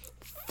slimmer.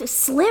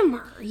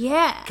 Slimmer,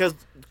 yeah. Because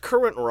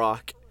current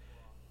Rock...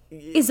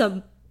 is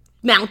a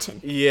mountain.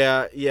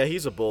 Yeah,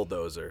 he's a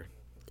bulldozer.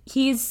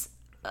 He's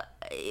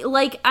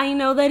like, I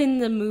know that in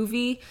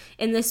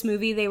this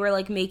movie, they were,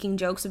 like, making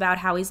jokes about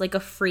how he's, like, a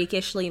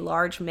freakishly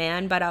large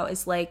man, but I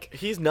was like,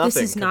 He's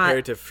nothing this is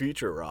compared to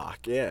future Rock,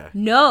 yeah.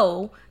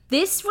 No,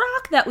 this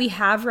Rock that we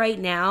have right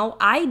now,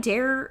 I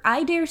dare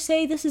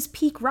say this is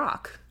peak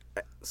Rock.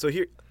 So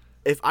here,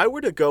 if I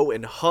were to go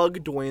and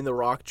hug Dwayne The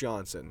Rock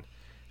Johnson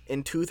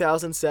in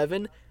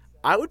 2007,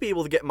 I would be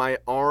able to get my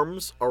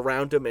arms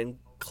around him and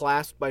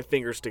clasp my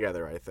fingers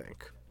together, I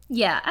think.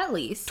 Yeah, at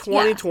least.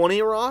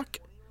 2020 Rock,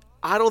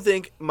 I don't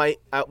think my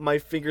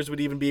fingers would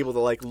even be able to,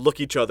 like, look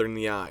each other in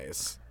the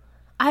eyes.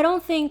 I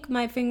don't think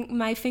my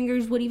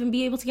fingers would even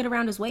be able to get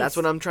around his waist. That's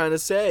what I'm trying to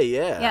say,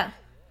 yeah. Yeah.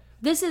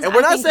 This is. And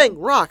we're not saying,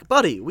 Rock,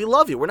 buddy, we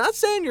love you. We're not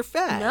saying you're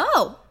fat.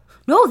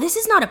 No, this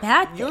is not a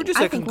bad thing. You're just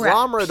I a think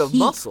conglomerate we're at of peak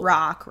muscle.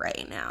 Rock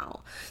right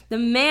now. The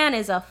man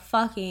is a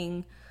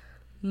fucking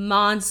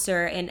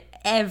monster in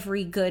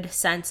every good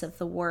sense of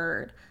the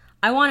word.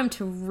 I want him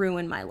to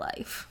ruin my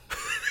life.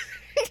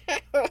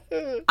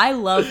 I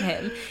love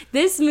him.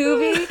 This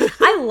movie,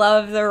 I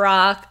love The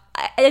Rock.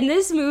 In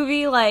this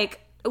movie, like,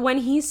 when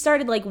he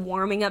started, like,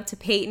 warming up to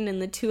Peyton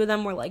and the two of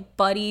them were, like,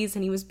 buddies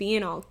and he was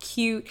being all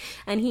cute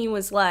and he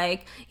was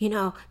like, you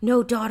know,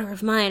 no daughter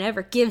of mine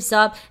ever gives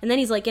up. And then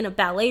he's, like, in a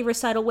ballet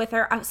recital with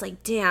her. I was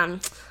like,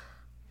 damn,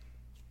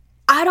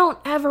 I don't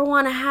ever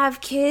want to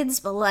have kids,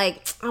 but,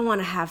 like, I want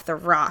to have The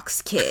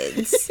Rock's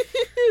kids.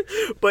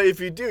 But if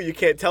you do, you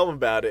can't tell them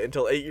about it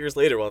until 8 years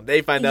later when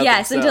they find out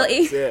themselves. Until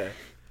 8. Yeah.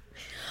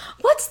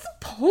 What's the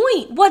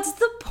point? What's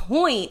the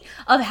point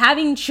of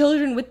having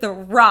children with The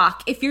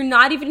Rock if you're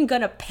not even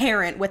gonna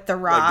parent with The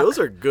Rock? Like, those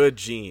are good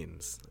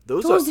genes.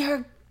 Those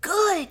are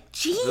good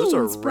genes, Those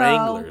are bro.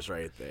 Wranglers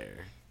right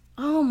there.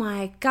 Oh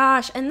my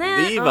gosh. And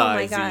then Levi's oh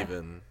my God.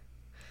 even.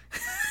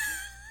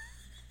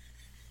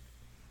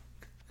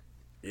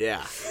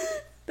 Yeah.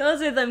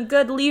 Those are them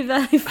good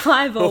Levi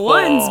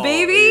 501s,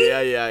 baby.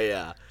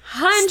 Yeah.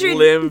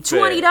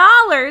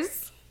 $120.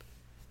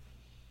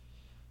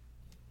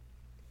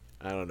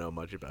 I don't know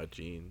much about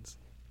jeans.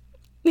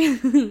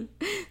 The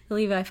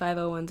Levi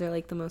 501s are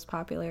like the most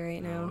popular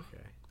right now.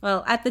 Okay.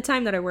 Well, at the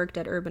time that I worked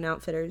at Urban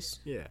Outfitters,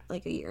 Yeah.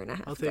 like a year and a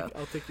half ago.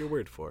 I'll take your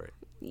word for it.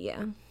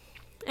 Yeah.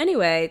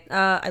 Anyway,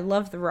 I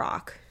love The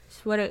Rock.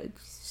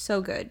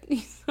 So good.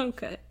 He's so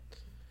good.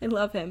 I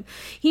love him.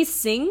 He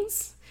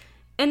sings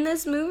in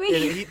this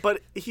movie.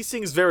 But he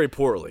sings very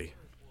poorly.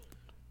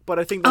 But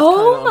I think that's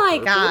Oh kind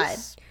of my God.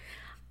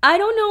 I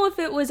don't know if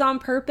it was on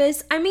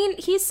purpose. I mean,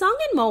 he sung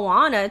in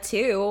Moana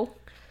too.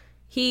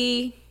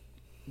 They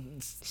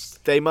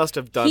must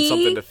have done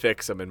something to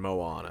fix him in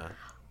Moana.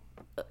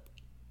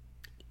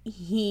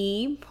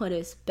 He put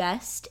his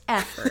best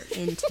effort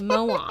into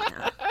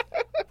Moana.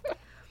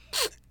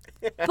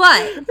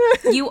 But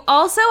you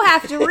also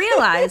have to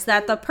realize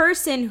that the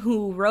person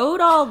who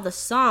wrote all the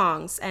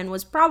songs and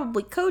was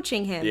probably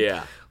coaching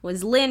him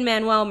was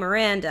Lin-Manuel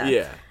Miranda.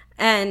 Yeah.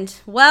 And,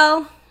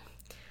 well,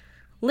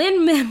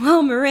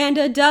 Lin-Manuel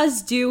Miranda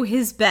does do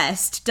his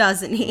best,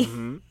 doesn't he?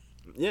 Mm-hmm.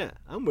 Yeah,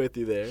 I'm with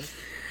you there.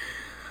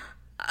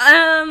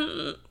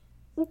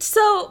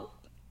 So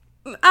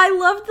I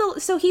love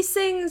so he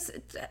sings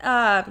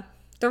The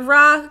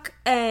Rock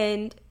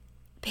and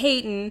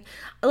Peyton.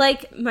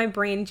 Like, my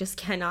brain just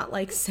cannot,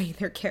 like, say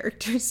their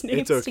characters'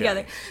 names It's okay.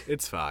 together.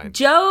 It's fine.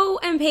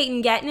 Joe and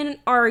Peyton get in an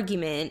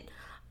argument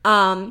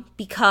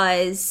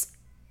because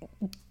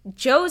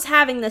Joe's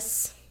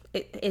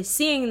is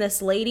seeing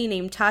this lady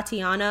named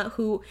Tatiana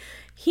who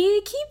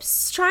he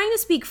keeps trying to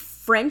speak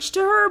French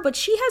to her, but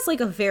she has, like,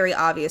 a very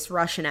obvious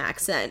Russian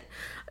accent.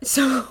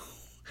 So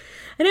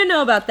I didn't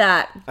know about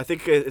that. I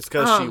think it's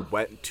because she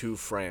went to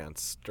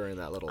France during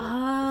that little vacation.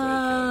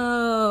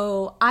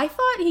 Oh, I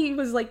thought he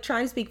was, like,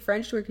 trying to speak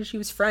French to her because she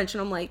was French,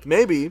 and I'm like,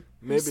 maybe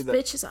this that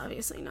bitch is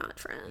obviously not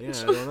French.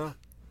 Yeah, I don't know.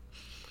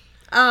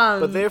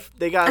 But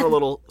they got in a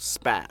little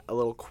spat, a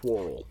little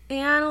quarrel. They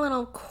had a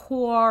little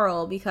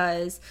quarrel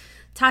because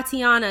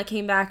Tatiana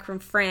came back from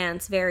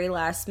France very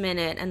last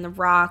minute, and The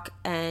Rock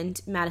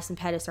and Madison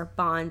Pettis are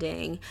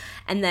bonding.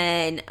 And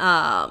then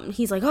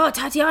he's like, oh,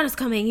 Tatiana's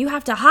coming. You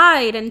have to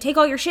hide and take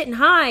all your shit and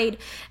hide.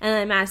 And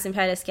then Madison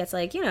Pettis gets,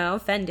 like, you know,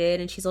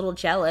 offended, and she's a little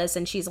jealous.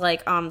 And she's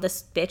like,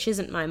 this bitch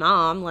isn't my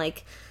mom.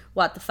 Like,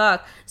 what the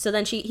fuck? So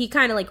then he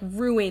kind of, like,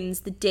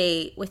 ruins the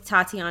date with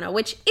Tatiana,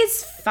 which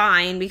is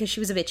fine because she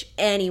was a bitch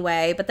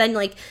anyway. But then,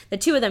 like, the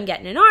two of them get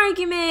in an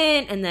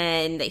argument, and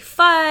then they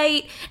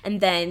fight,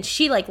 and then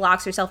she, like,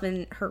 locks herself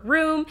in her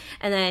room,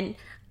 and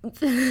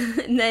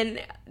then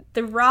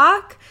The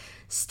Rock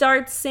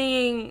starts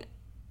singing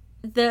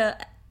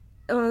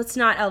it's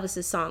not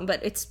Elvis's song,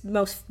 but it's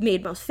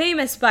made most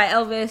famous by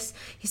Elvis.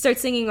 He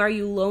starts singing "Are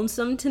You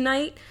Lonesome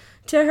Tonight"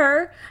 to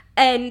her,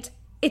 and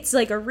it's,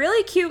 like, a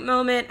really cute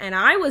moment, and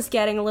I was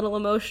getting a little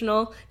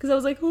emotional because I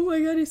was like, oh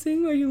my God, he's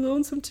saying "Are you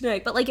lonesome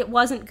tonight?" But, like, it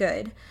wasn't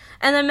good.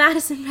 And then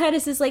Madison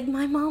Pettis is like,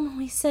 my mom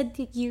always said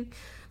that you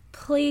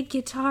played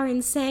guitar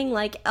and sang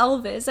like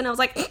Elvis. And I was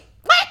like,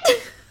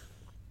 what?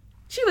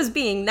 She was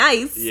being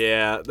nice.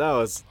 Yeah,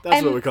 that's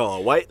what we call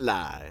a white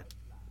lie.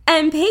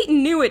 And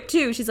Peyton knew it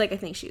too. She's like, I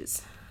think she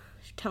was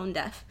tone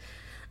deaf.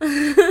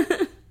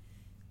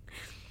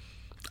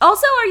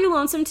 Also, Are You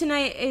Lonesome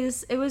Tonight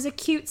it was a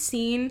cute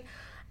scene,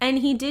 and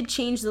he did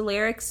change the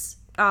lyrics,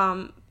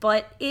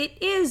 but it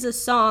is a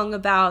song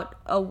about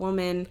a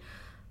woman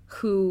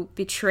who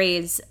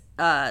betrays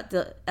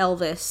the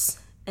Elvis,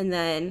 and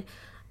then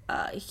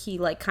he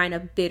like kind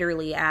of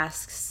bitterly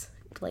asks,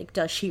 like,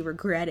 does she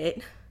regret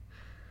it?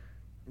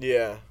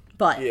 Yeah.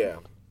 But Yeah.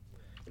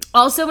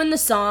 also in the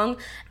song,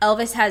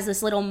 Elvis has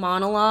this little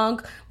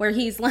monologue where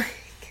he's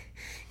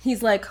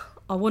like,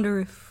 I wonder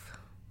if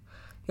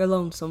you're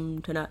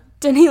lonesome tonight.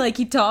 And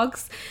he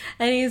talks,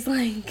 and he's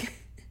like,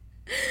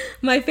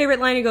 my favorite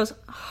line, he goes,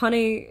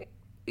 honey,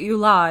 you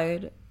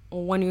lied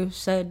when you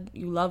said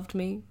you loved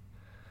me,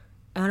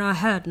 and I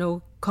had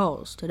no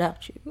cause to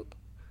doubt you.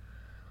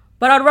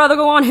 But I'd rather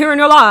go on hearing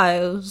your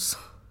lies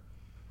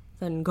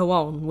than go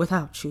on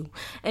without you.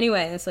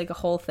 Anyway, it's like a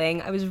whole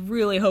thing. I was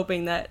really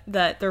hoping that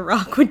The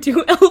Rock would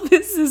do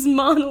Elvis's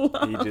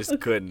monologue. He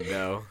just couldn't,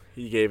 though.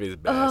 He gave his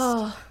best.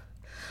 Oh.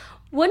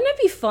 Wouldn't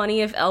it be funny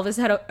if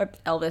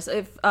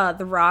if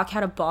The Rock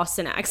had a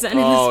Boston accent?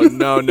 Oh,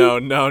 no.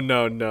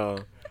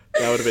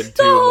 That would have been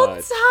too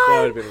much.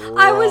 That would have been rough.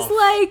 I was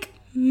like,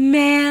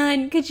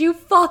 man, could you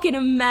fucking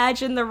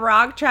imagine The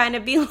Rock trying to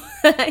be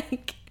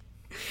like,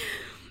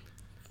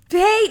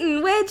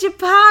 Peyton, where'd you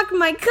park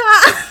my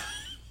car?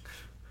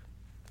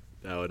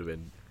 That would have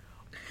been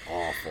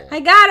awful. I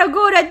gotta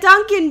go to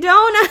Dunkin'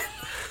 Donuts.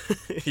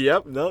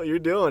 Yep, no, you're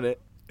doing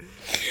it.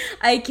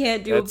 I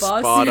can't do That's a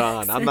Boston spot on.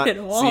 accent I'm not. at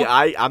all. See,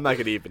 I'm not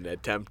gonna even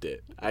attempt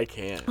it. I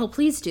can't. Oh,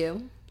 please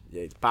do.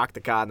 Yeah, park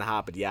the car in the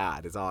Hoppard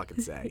Yard is all I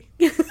can say.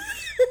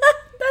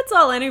 That's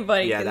all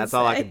anybody Yeah, can that's say.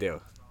 all I can do.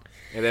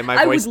 And then my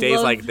I voice would stays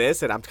love- like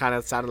this, and I'm kind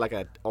of sounding like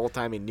an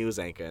old-timey news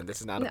anchor, and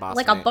this is not a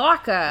Boston. Like a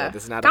barker. Yeah,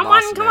 this is not Come a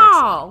Boston on,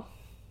 accent.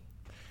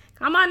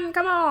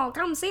 come on.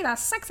 Come see the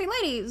sexy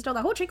ladies do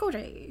the hoochie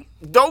coochie.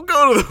 Don't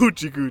go to the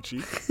hoochie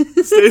coochie.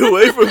 Stay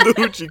away from the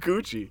hoochie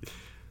coochie.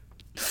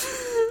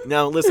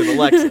 Now, listen,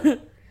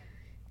 Alexa.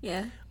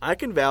 Yeah. I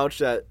can vouch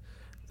that,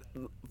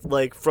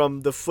 like,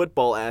 from the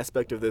football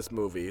aspect of this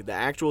movie, the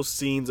actual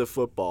scenes of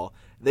football,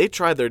 they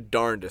tried their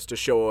darndest to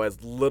show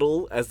as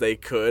little as they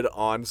could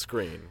on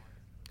screen.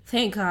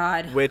 Thank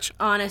God. Which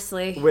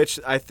honestly. Which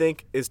I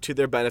think is to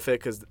their benefit,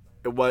 because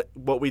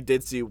what we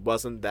did see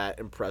wasn't that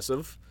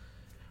impressive.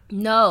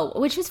 No,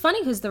 which is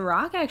funny because The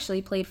Rock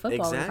actually played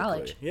football in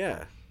college.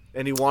 Yeah.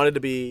 And he wanted to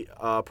be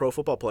a pro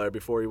football player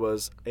before he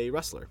was a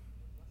wrestler.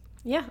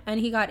 Yeah, and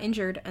he got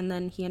injured, and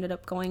then he ended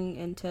up going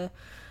into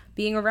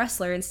being a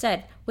wrestler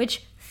instead.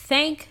 Which,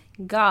 thank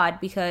God,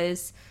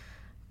 because,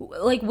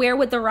 like, where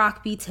would The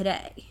Rock be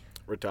today?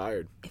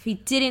 Retired. If we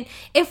didn't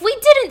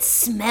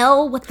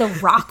smell what The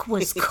Rock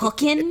was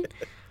cooking,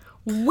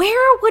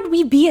 where would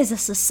we be as a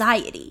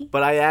society?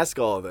 But I ask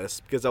all of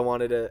this because I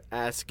wanted to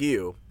ask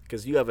you,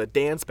 because you have a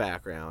dance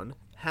background,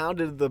 how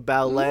did the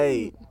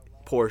ballet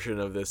portion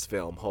of this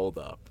film hold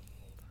up?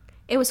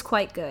 It was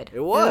quite good. It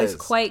was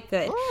quite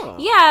good. Oh.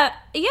 Yeah,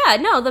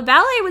 no, the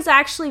ballet was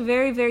actually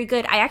very, very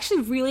good. I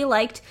actually really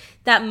liked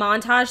that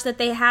montage that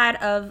they had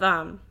of,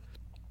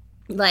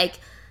 like,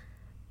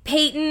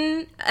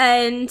 Peyton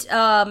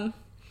and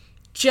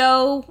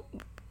Joe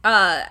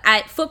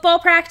at football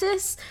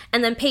practice,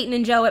 and then Peyton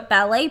and Joe at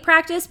ballet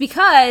practice,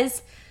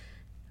 because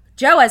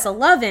Joe has a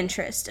love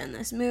interest in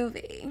this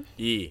movie.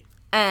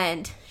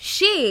 And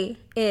she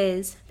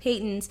is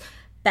Peyton's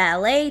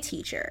ballet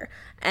teacher.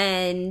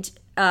 And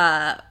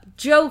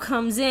Joe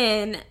comes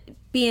in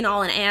being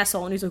all an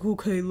asshole, and he's like,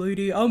 okay,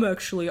 lady,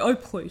 I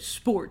play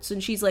sports.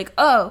 And she's like,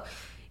 oh,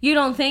 you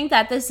don't think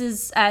that this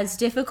is as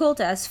difficult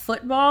as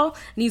football?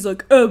 And he's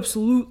like,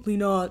 absolutely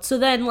not. So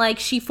then, like,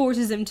 she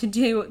forces him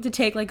to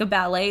take, like, a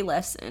ballet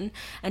lesson,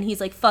 and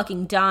he's, like,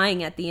 fucking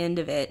dying at the end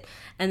of it.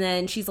 And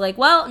then she's like,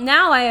 well,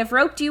 now I have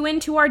roped you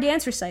into our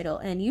dance recital,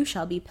 and you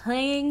shall be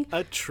playing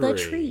A tree. the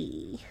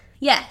tree.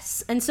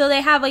 Yes. And so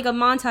they have, like, a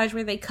montage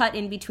where they cut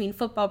in between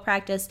football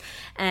practice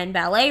and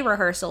ballet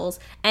rehearsals,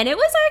 and it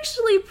was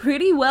actually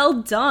pretty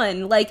well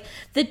done. Like,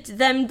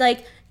 them,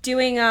 like,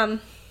 doing, oh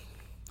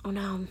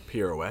no,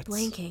 Pirouettes.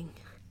 blanking.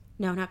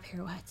 No, not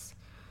pirouettes.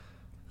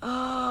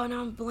 Oh,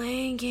 no, I'm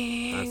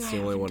blanking. That's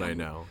the only one I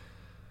know.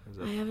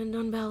 I haven't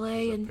done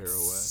ballet in pirouette.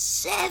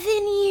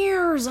 7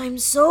 years. I'm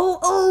so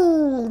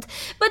old.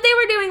 But they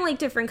were doing, like,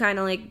 different kind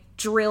of, like,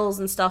 drills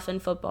and stuff in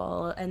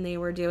football, and they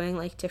were doing,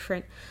 like,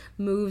 different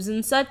moves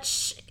and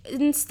such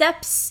and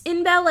steps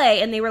in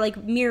ballet, and they were,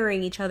 like,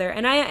 mirroring each other,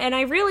 and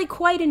I really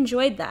quite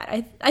enjoyed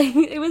that.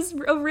 It was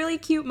a really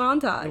cute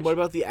montage. And what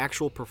about the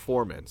actual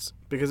performance?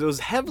 Because it was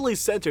heavily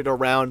centered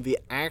around the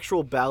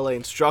actual ballet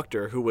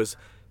instructor who was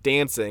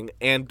dancing,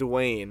 and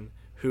Dwayne,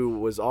 who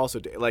was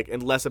also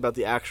and less about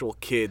the actual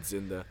kids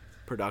in the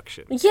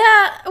production.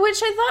 Yeah,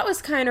 which I thought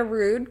was kind of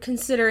rude,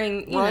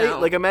 considering, you know.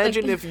 Like,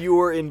 imagine if you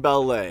were in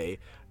ballet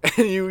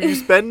and you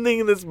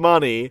spending this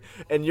money,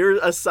 and you're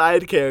a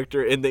side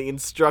character in the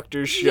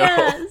instructor's show.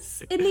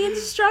 Yes, in the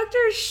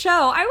instructor's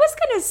show. I was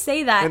gonna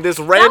say that. And this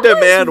random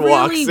man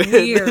walks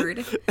really in. Weird.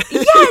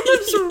 Yeah,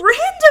 this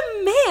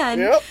random man.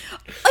 Yep.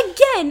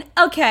 Again,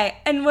 okay,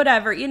 and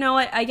whatever. You know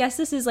what? I guess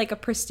this is like a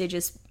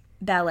prestigious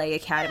ballet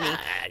academy.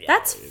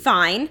 That's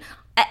fine.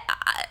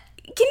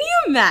 Can you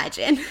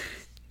imagine?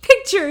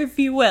 Picture, if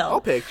you will.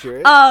 I'll picture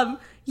it.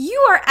 You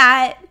are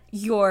at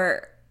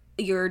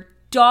your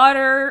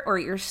daughter or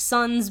your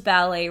son's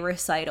ballet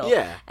recital.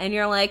 Yeah. And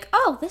you're like,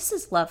 oh, this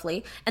is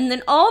lovely. And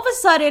then all of a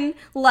sudden,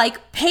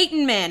 like,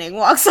 Peyton Manning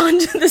walks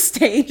onto the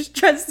stage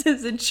dressed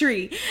as a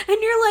tree. And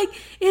you're like,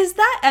 is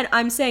that... And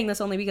I'm saying this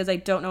only because I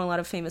don't know a lot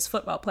of famous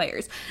football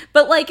players.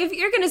 But, like, if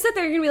you're going to sit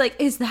there, you're going to be like,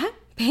 is that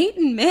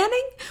Peyton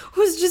Manning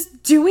who's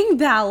just doing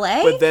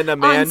ballet But then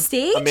on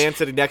stage? a man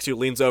sitting next to you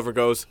leans over and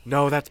goes,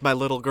 no, that's my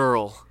little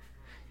girl.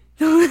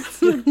 No,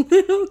 that's my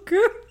little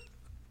girl.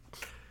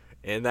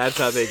 And that's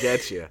how they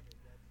get you.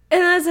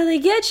 And that's how they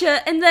get you.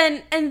 And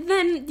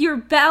then your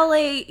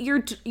ballet,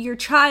 your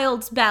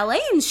child's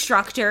ballet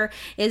instructor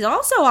is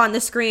also on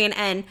the screen,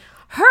 and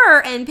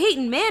her and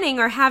Peyton Manning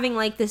are having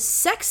like this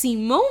sexy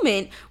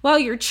moment while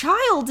your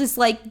child is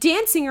like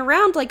dancing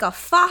around like a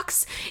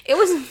fox. It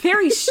was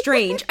very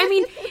strange. I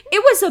mean,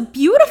 it was a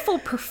beautiful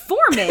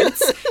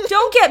performance.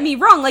 Don't get me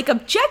wrong. Like,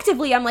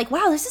 objectively, I'm like,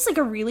 wow, this is like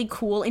a really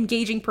cool,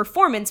 engaging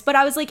performance. But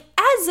I was like,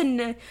 as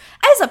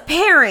a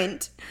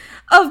parent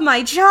of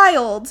my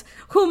child,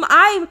 whom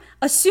I'm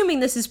assuming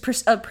this is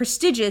a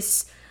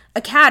prestigious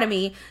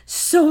academy,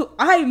 so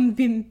I've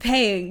been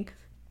paying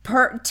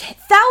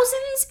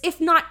thousands,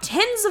 if not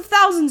tens of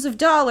thousands of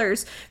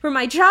dollars for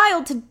my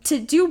child to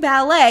do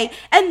ballet,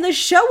 and the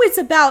show is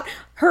about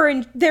her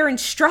and their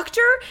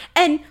instructor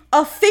and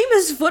a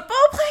famous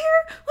football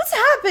player? What's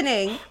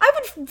happening? I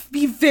would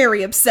be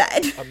very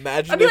upset.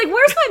 I'd be like,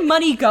 where's my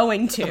money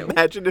going to?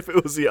 Imagine if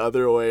it was the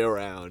other way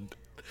around.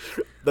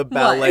 The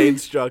ballet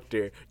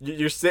instructor.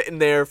 You're sitting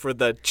there for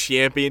the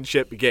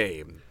championship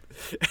game.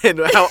 And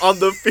out on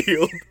the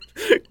field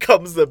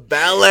comes the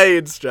ballet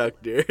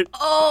instructor.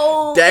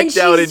 Oh, decked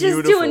out in she's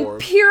just uniform. doing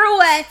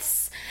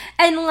pirouettes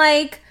and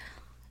like...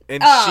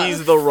 And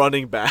she's the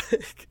running back.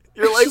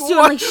 You're like, She's doing,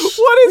 what? like,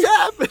 What is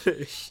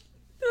happening?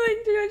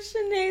 Like doing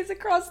shenanigans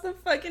across the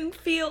fucking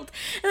field.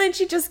 And then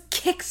she just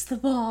kicks the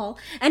ball.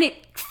 And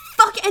it...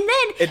 And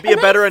then it'd be a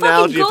better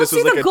analogy if this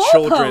was like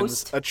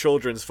a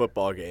children's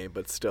football game,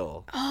 but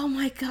still. Oh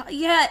my god,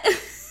 yeah. It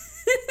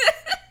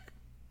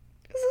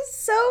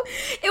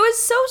was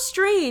so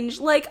strange.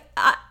 Like,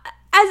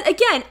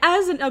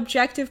 as an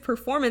objective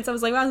performance, I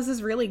was like, wow, this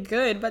is really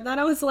good. But then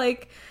I was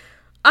like,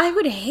 I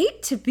would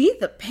hate to be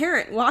the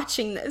parent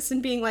watching this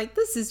and being like,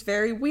 this is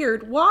very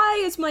weird.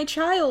 Why is my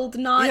child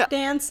not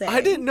dancing?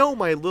 I didn't know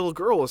my little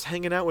girl was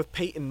hanging out with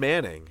Peyton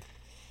Manning.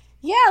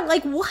 Yeah,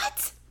 like,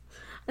 what?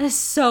 That's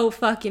so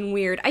fucking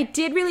weird. I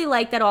did really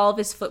like that all of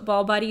his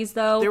football buddies,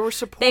 though. They were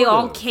supportive. They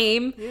all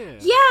came. Yeah, and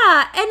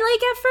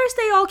like at first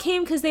they all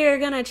came because they were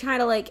gonna try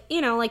to like, you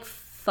know, like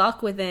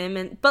fuck with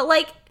him, but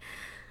like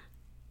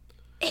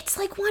it's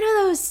like one of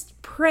those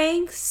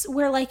pranks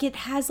where like it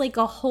has like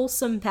a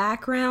wholesome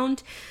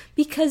background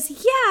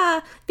because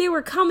they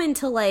were coming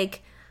to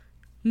like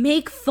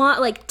make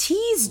fun, like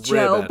tease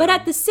Joe, but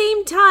at the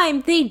same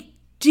time they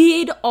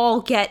did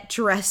all get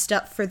dressed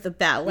up for the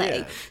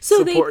ballet.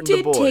 So they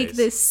did take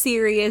this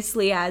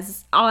seriously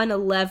as on a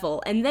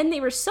level. And then they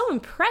were so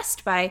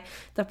impressed by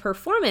the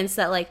performance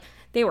that like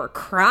they were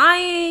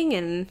crying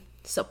and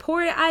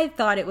supported. I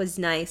thought it was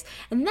nice.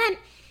 And then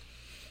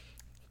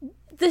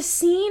the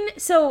scene,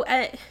 so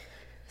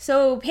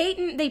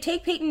Peyton, they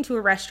take Peyton to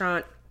a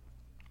restaurant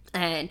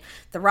and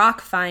The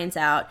Rock finds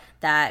out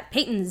that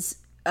Peyton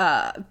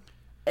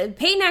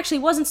actually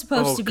wasn't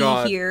supposed to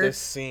be here. This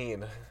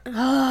scene.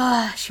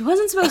 She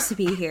wasn't supposed to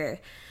be here.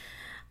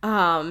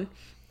 And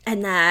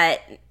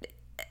that...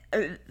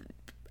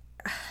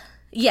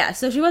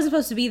 so she wasn't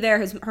supposed to be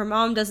there. Her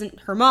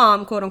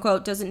mom, quote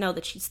unquote, doesn't know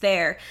that she's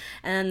there.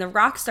 And The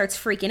Rock starts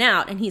freaking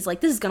out. And he's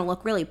like, this is going to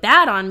look really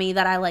bad on me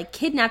that I like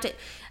kidnapped it.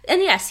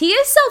 And yes, he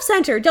is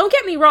self-centered. Don't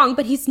get me wrong.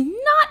 But he's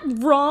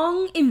not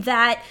wrong in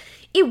that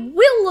it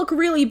will look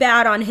really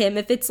bad on him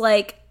if it's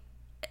like,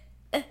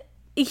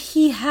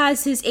 he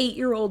has his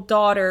 8-year-old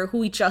daughter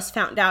who he just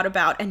found out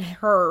about and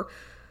her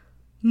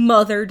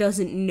mother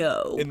doesn't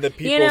know. In the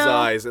people's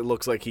eyes, it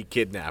looks like he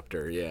kidnapped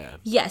her, yeah.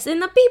 Yes,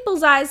 in the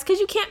people's eyes, because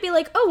you can't be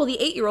like, oh, well, the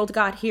 8-year-old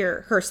got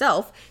here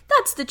herself.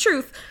 That's the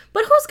truth.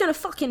 But who's gonna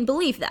fucking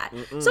believe that?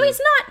 So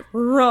he's not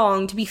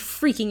wrong to be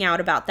freaking out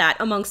about that,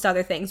 amongst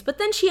other things. But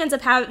then she ends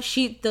up having,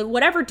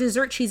 whatever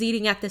dessert she's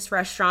eating at this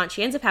restaurant,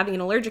 she ends up having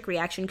an allergic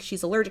reaction because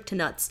she's allergic to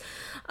nuts.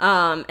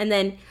 And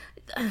then...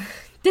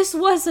 this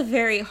was a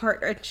very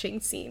heart-wrenching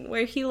scene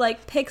where he,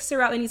 like, picks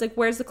her up and he's like,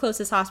 where's the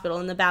closest hospital?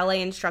 And the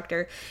ballet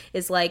instructor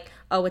is like,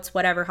 oh, it's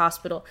whatever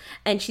hospital.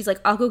 And she's like,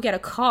 I'll go get a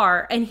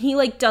car. And he,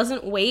 like,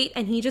 doesn't wait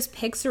and he just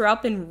picks her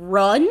up and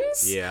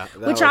runs. Yeah.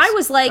 I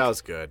was like... that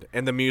was good.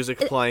 And the music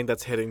playing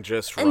that's hitting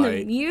just right. And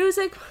the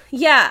music...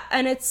 yeah.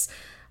 And it's...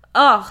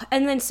 oh.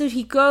 And then so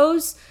he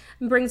goes...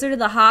 and brings her to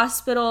the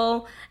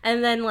hospital,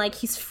 and then like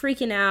he's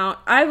freaking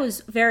out. I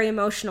was very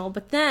emotional,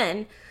 but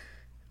then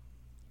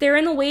they're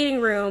in the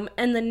waiting room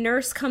and the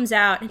nurse comes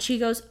out and she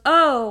goes,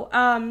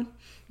 "Oh,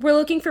 we're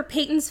looking for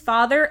Peyton's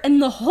father,"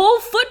 and the whole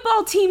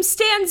football team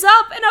stands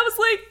up, and I was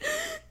like,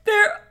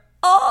 they're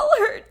all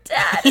her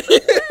dad.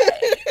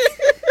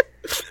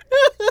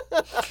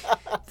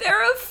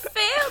 They're a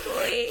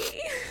family.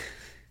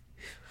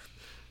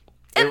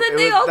 And then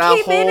they all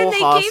came in and they gave...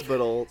 That whole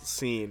hospital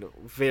scene,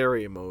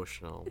 very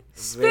emotional.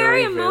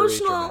 Very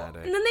emotional.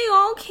 Dramatic. And then they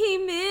all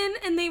came in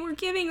and they were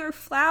giving her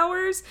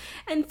flowers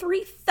and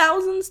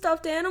 3,000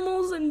 stuffed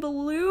animals and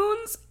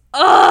balloons.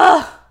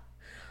 Ugh!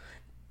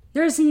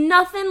 There's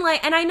nothing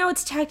like... And I know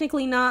it's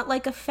technically not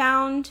like a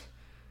found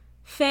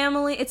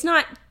family. It's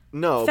not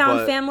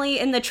found family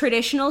in the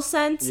traditional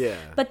sense. Yeah.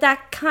 But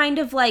that kind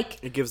of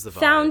like... It gives the vibe.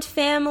 Found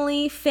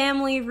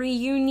family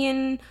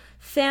reunion,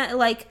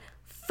 like...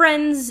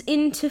 friends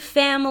into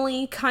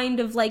family kind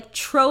of like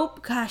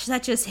trope. Gosh,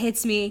 that just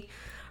hits me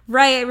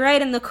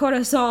right in the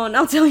corazon.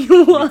 I'll tell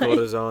you what. Mi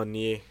corazon,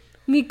 yeah.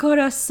 Mi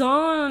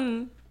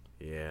corazon.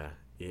 Yeah.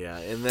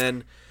 And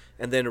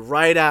then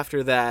right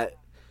after that,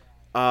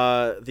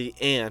 the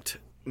aunt,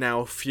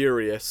 now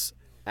furious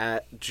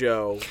at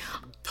Joe,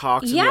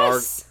 talks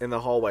in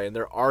the hallway, and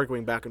they're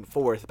arguing back and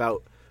forth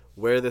about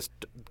where this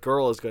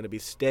girl is going to be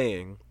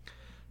staying.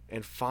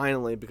 And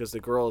finally, because the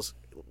girl's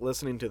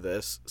listening to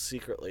this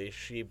secretly,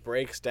 she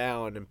breaks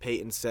down, and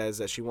Peyton says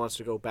that she wants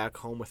to go back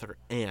home with her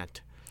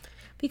aunt.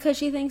 Because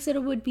she thinks that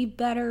it would be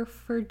better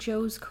for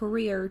Joe's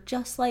career,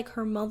 just like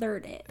her mother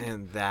did.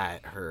 And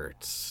that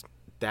hurts.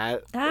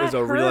 That is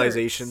a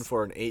realization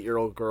for an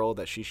 8-year-old girl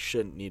that she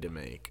shouldn't need to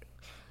make.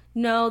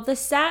 No,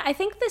 I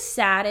think the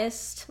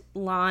saddest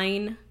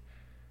line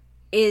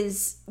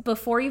is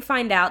before you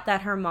find out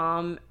that her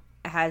mom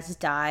has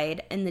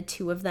died and the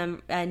two of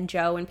them and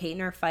Joe and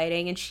Peyton are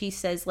fighting, and she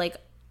says like,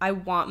 "I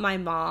want my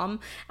mom."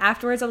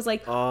 Afterwards I was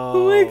like,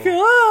 oh my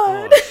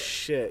god. Oh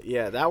shit.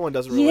 Yeah, that one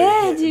doesn't really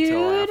hit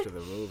until after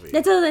the movie.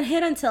 That doesn't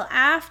hit until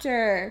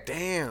after.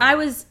 Damn. I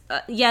was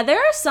there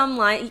are some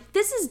lines.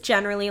 This is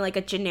generally like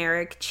a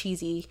generic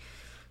cheesy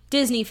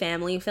Disney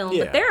family film,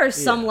 but there are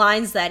some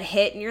lines that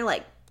hit and you're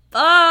like,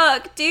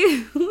 fuck,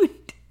 dude.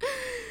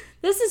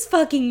 This is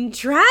fucking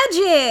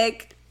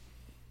tragic.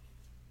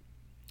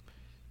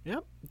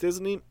 Yep,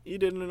 Disney, you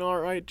did an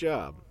alright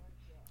job.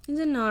 You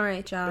did an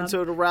alright job. And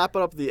so to wrap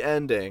up the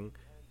ending,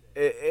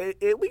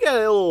 we got a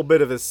little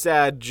bit of a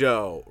sad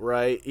Joe,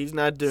 right? He's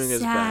not doing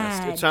his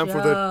best. It's time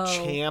for the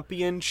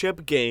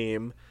championship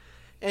game,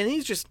 and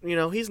he's just,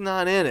 he's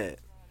not in it.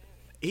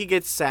 He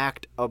gets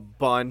sacked a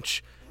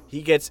bunch.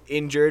 He gets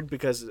injured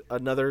because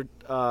another,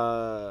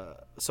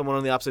 someone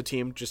on the opposite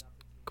team just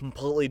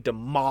completely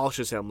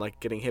demolishes him, like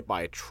getting hit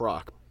by a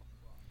truck.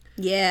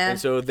 Yeah, and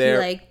so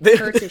he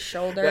hurts his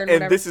shoulder and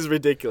whatever. This is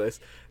ridiculous.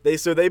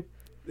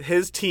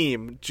 His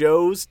team,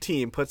 Joe's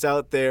team, puts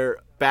out their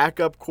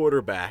backup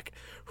quarterback,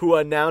 who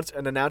an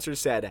announcer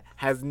said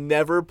has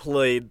never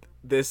played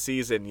this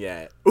season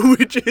yet,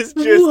 which is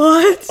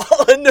just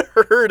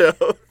unheard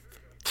of.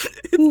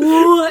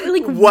 What?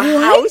 Like, what?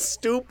 How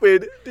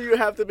stupid do you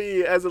have to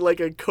be as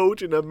a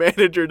coach and a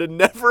manager to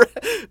never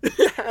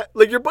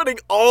you're putting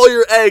all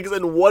your eggs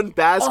in one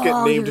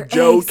basket named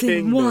Joe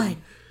Kingdom. In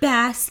one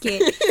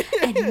basket,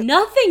 and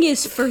nothing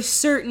is for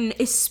certain,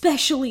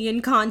 especially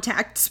in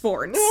contact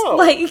sports.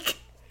 No.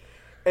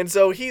 And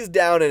so he's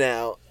down and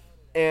out,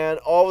 and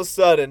all of a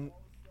sudden,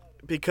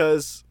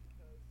 because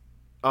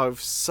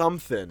of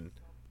something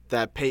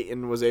that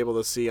Peyton was able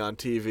to see on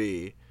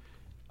TV,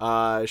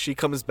 she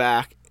comes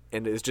back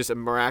and is just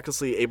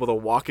miraculously able to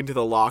walk into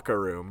the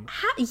locker room.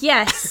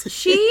 Yes,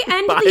 she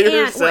and the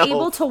aunt were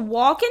able to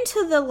walk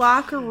into the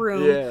locker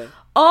room. Yeah.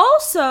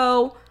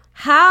 Also,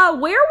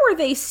 where were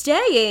they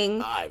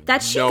staying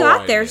that she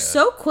got there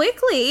so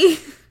quickly?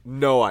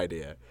 No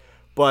idea.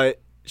 But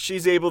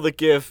she's able to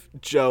give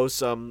Joe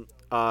some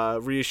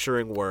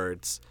reassuring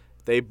words.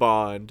 They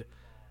bond.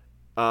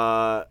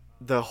 The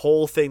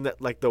whole thing that,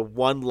 the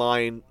one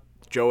line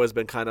Joe has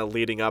been kind of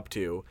leading up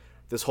to,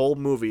 this whole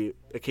movie,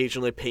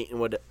 occasionally Peyton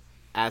would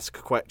ask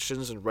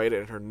questions and write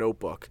it in her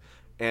notebook.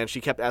 And she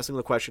kept asking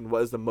the question,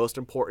 what is the most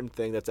important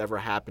thing that's ever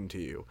happened to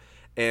you?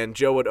 And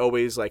Joe would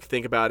always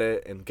think about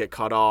it and get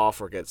cut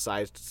off or get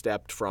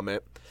sidestepped from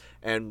it.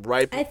 And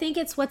I think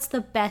it's what's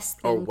the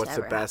best thing to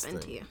ever happen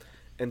to you.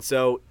 And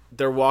so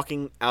they're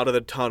walking out of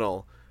the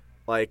tunnel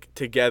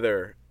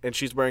together, and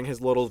she's wearing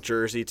his little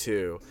jersey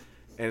too.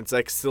 And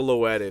it's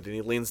silhouetted, and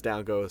he leans down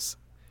and goes,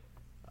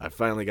 "I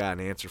finally got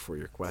an answer for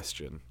your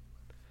question."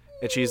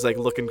 And she's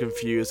looking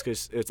confused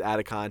because it's out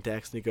of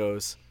context. And he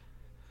goes,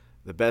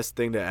 "The best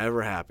thing to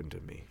ever happen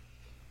to me.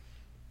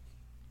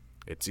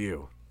 It's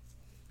you."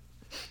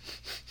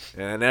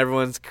 And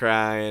everyone's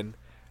crying.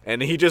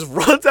 And he just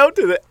runs out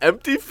to the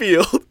empty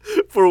field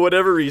for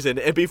whatever reason.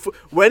 And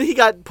when he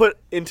got put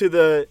into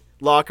the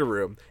locker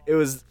room, it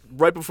was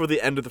right before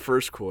the end of the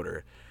first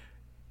quarter.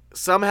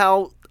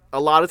 Somehow,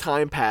 a lot of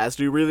time passed.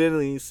 We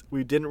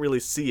didn't really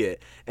see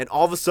it. And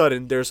all of a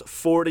sudden, there's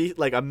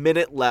a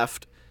minute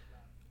left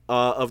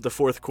of the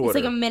fourth quarter.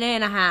 It's like a minute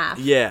and a half.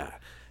 Yeah.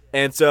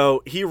 And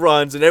so he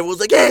runs, and everyone's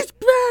like, he's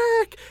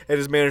back! And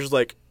his manager's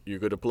like, you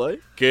gonna play?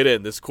 Get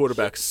in. This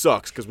quarterback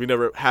sucks because we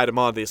never had him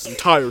on this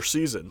entire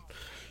season.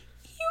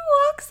 He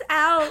walks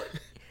out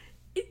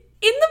in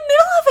the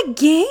middle of a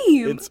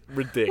game. It's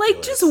ridiculous.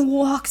 Like, just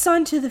walks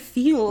onto the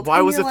field. Why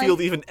and was the you're field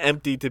like, even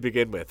empty to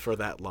begin with for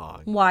that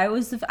long? Why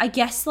was the... I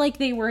guess, like,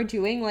 they were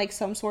doing, like,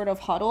 some sort of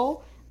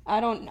huddle. I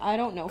don't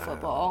know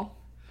football.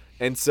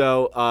 And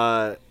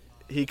so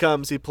he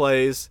comes, he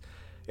plays,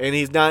 and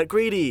he's not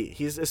greedy.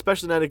 He's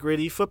especially not a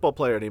greedy football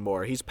player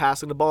anymore. He's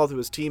passing the ball to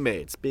his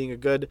teammates, being a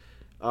good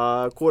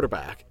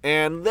quarterback.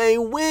 And they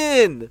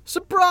win!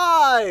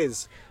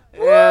 Surprise!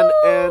 And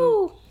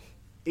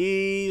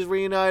he's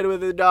reunited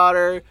with his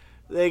daughter.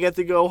 They get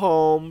to go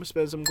home,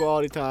 spend some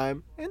quality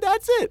time, and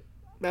that's it.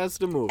 That's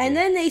the movie. And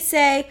then they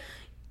say,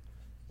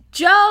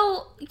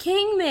 Joe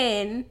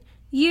Kingman,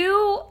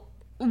 you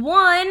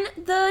won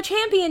the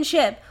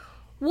championship.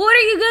 What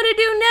are you going to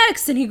do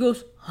next? And he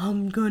goes,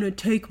 I'm going to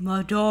take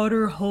my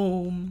daughter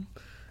home.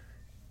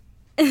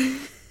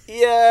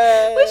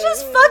 Yeah. Which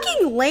is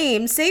fucking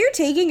lame. Say you're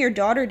taking your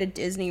daughter to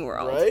Disney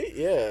World. Right?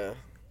 Yeah.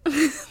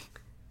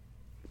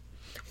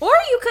 Or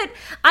you could...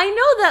 I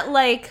know that,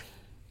 like...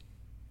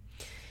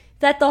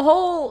 That the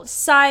whole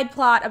side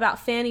plot about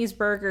Fanny's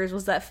Burgers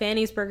was that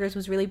Fanny's Burgers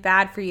was really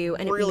bad for you.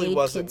 And really it made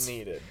wasn't kids,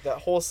 needed. That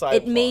whole side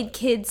It plot. made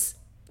kids,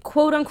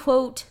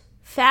 quote-unquote,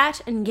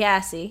 fat and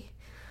gassy.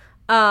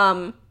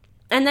 And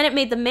then it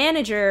made the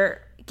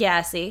manager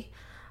gassy.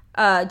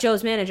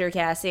 Joe's manager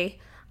gassy.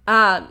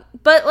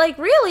 But, like,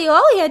 really,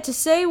 all he had to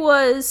say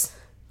was,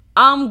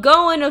 I'm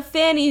going to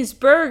Fanny's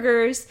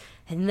Burgers,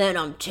 and then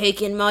I'm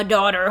taking my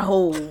daughter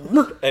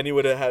home. And he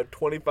would have had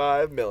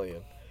 $25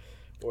 million.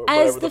 Or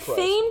As whatever the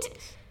price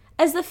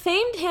As the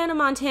famed Hannah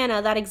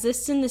Montana that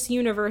exists in this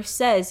universe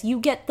says, you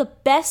get the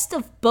best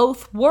of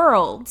both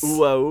worlds.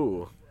 was.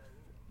 Ooh.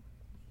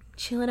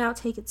 Chill it out,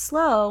 take it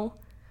slow.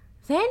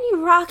 Then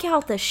you rock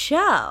out the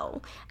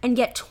show and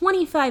get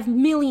 $25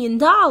 million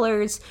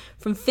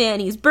from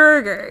Fanny's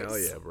Burgers. Hell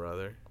yeah,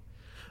 brother.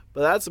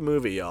 But that's a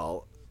movie,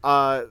 y'all.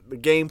 The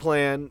game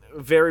plan,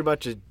 very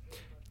much a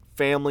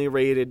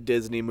family-rated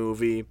Disney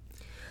movie.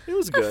 It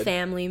was A good.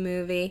 family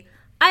movie.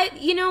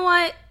 You know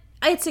what?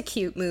 It's a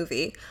cute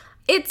movie.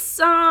 It's,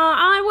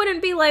 I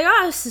wouldn't be like,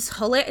 oh, this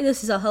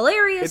is a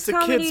hilarious It's a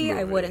comedy. kid's movie.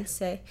 I wouldn't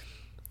say.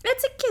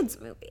 It's a kid's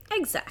movie.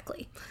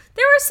 Exactly.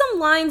 There were some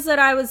lines that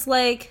I was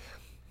like,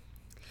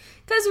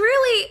 because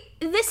really,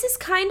 this is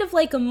kind of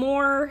like a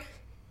more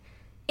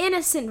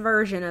innocent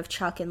version of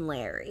Chuck and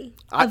Larry.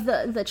 Of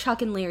the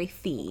Chuck and Larry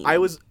theme. I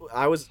was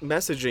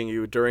messaging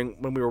you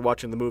when we were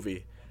watching the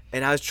movie,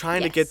 and I was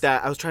trying to Yes. get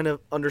that. I was trying to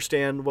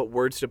understand what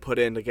words to put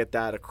in to get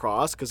that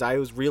across, because I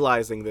was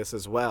realizing this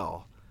as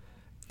well.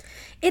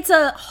 It's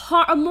a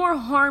more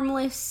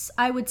harmless,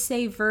 I would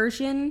say,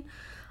 version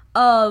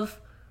of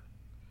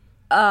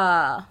With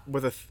a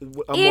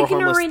more harmless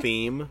Ignorant-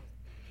 theme.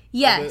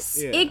 yes,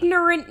 yeah.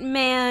 ignorant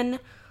man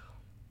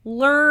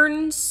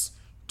learns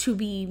to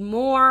be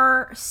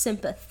more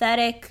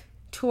sympathetic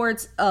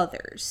towards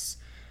others.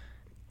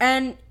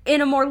 And in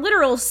a more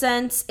literal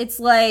sense, it's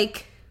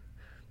like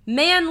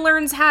man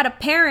learns how to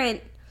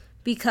parent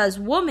because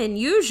woman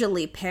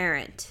usually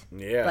parent.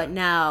 Yeah. But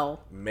now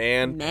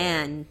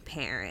Man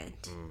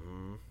parent.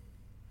 Mm-hmm.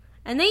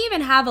 And they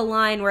even have a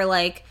line where,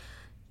 like,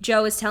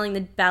 Joe is telling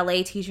the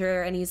ballet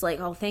teacher, and he's like,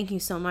 oh, thank you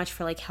so much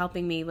for, like,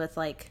 helping me with,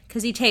 like,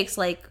 because he takes,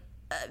 like,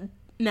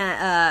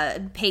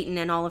 Peyton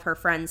and all of her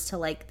friends to,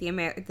 like, the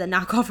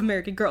knockoff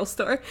American Girl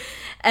store.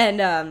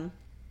 And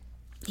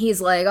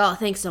he's like, oh,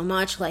 thanks so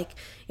much. Like,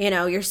 you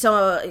know, you're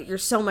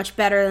so much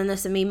better than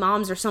this, and me.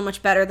 Moms are so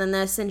much better than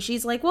this. And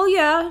she's like, well,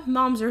 yeah,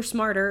 moms are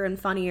smarter and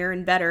funnier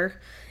and better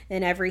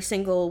in every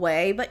single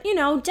way. But, you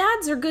know,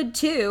 dads are good,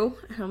 too.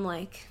 And I'm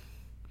like,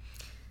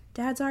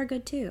 dads are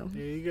good, too.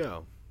 There you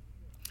go.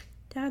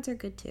 Dads are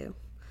good, too.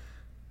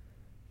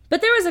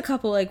 But there was a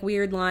couple, like,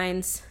 weird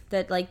lines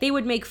that, like, they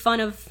would make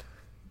fun of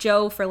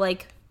Joe for,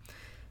 like,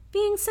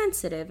 being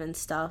sensitive and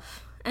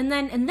stuff. And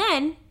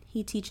then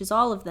he teaches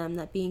all of them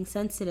that being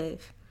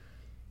sensitive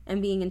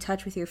and being in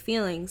touch with your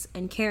feelings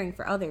and caring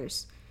for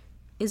others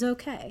is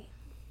okay.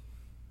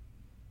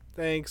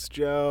 Thanks,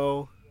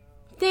 Joe.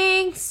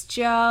 Thanks,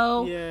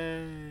 Joe.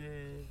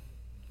 Yay.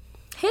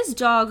 His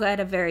dog had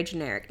a very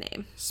generic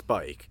name.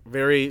 Spike.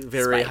 Very,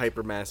 very Spike.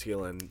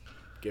 hyper-masculine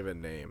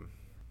given name.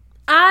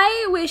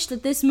 I wish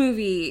that this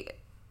movie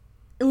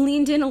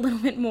leaned in a little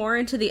bit more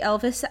into the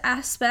Elvis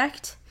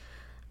aspect.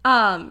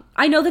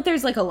 I know that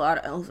there's, like, a lot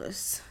of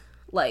Elvis,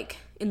 like,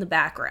 in the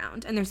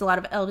background, and there's a lot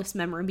of Elvis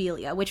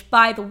memorabilia, which,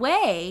 by the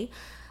way,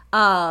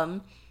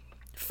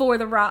 for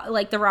the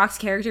Rock's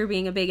character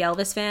being a big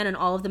Elvis fan and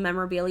all of the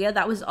memorabilia,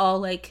 that was all,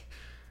 like,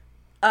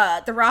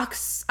 the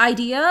Rock's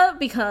idea,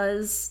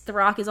 because the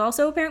Rock is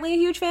also apparently a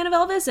huge fan of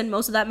Elvis, and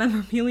most of that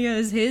memorabilia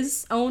is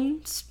his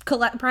own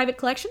private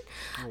collection.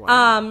 Oh,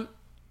 wow.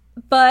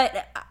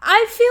 But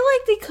I feel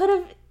like they could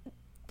have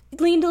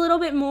leaned a little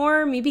bit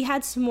more, maybe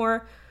had some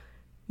more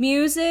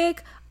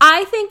music.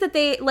 I think that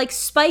they, like,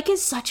 Spike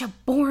is such a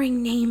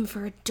boring name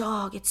for a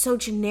dog. It's so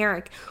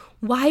generic.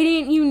 Why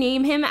didn't you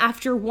name him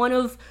after one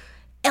of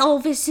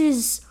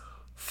Elvis's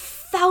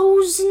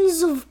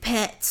thousands of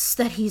pets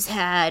that he's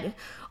had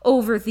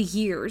over the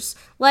years?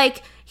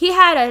 Like, he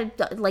had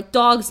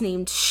dogs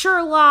named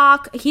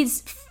Sherlock.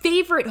 His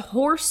favorite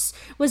horse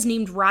was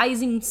named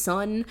Rising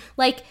Sun.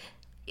 Like,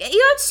 you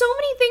had so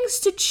many things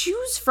to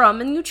choose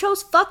from, and you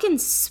chose fucking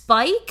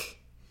Spike?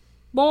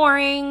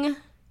 Boring.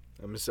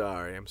 I'm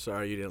sorry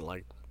you didn't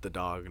like the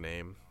dog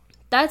name.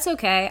 That's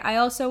okay. I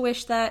also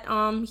wish that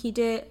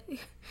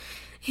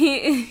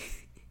he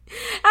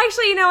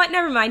actually, you know what?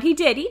 Never mind. He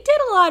did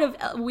a lot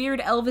of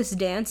weird Elvis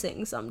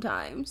dancing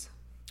sometimes.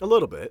 A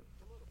little bit.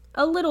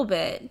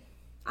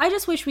 I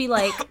just wish we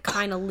like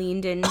kind of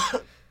leaned in.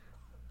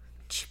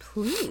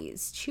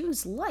 Please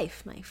choose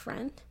life, my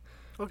friend.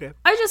 Okay.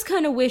 I just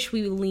kind of wish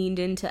we leaned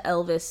into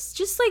Elvis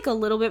just like a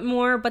little bit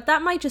more, but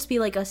that might just be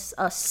like a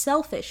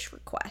selfish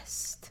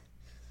request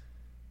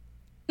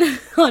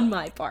on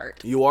my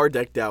part. You are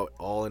decked out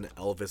all in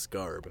Elvis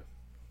garb.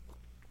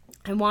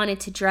 I wanted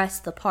to dress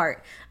the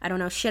part. I don't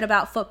know shit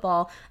about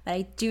football, but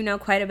I do know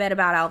quite a bit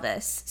about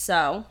Elvis,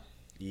 so.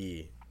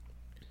 Yeah.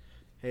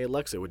 Hey,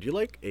 Alexa, would you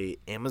like a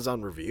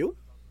Amazon review?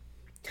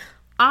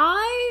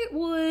 I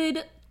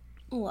would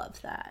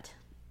love that.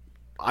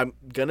 I'm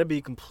gonna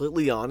be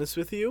completely honest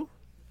with you.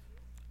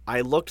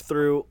 I looked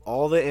through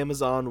all the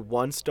Amazon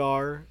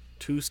 1-star,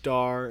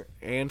 2-star,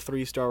 and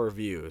 3-star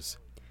reviews.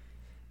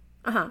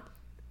 Uh-huh.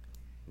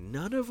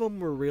 None of them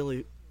were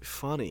really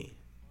funny.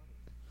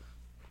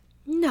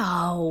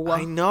 No.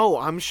 I know,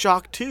 I'm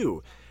shocked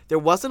too. There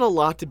wasn't a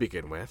lot to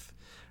begin with,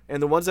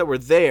 and the ones that were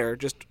there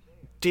just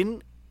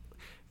didn't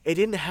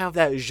have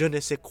that je ne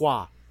sais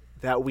quoi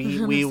that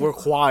we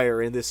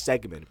require in this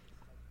segment.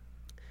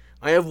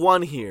 I have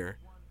one here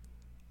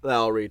that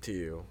I'll read to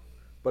you,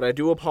 but I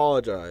do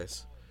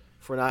apologize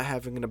for not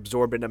having an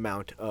absorbent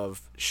amount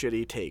of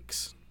shitty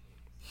takes.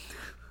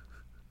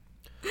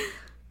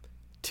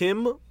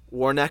 Tim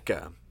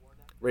Warnecka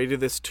rated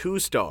this 2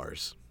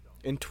 stars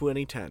in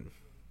 2010.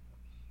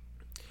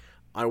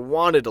 I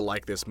wanted to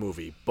like this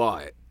movie,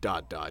 but ...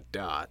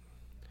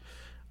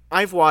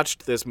 I've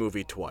watched this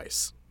movie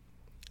twice.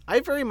 I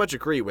very much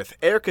agree with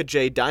Erica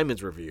J.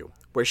 Diamond's review,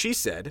 where she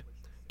said,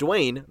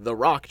 Dwayne "The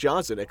Rock"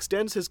 Johnson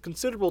extends his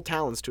considerable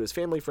talents to his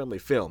family-friendly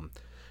film.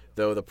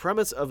 Though the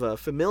premise of a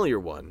familiar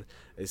one,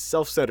 a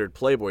self-centered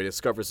playboy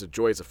discovers the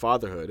joys of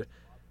fatherhood,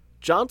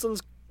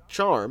 Johnson's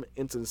charm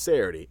and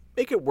sincerity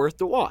make it worth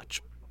the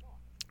watch.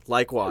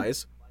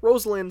 Likewise,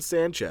 Rosalind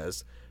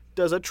Sanchez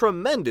does a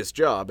tremendous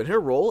job in her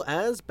role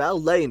as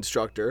ballet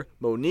instructor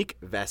Monique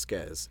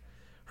Vasquez.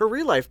 Her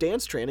real-life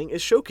dance training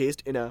is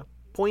showcased in a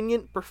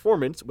poignant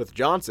performance with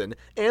Johnson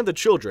and the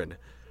children.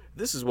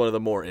 This is one of the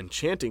more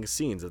enchanting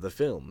scenes of the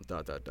film, ...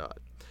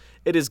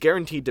 It is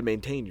guaranteed to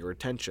maintain your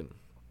attention.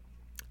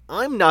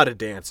 I'm not a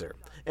dancer,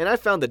 and I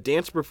found the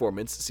dance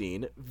performance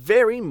scene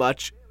very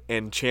much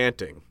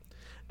enchanting,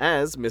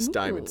 as Miss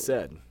Diamond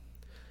said.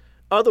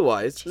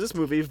 Otherwise, this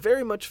movie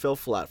very much fell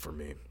flat for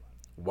me.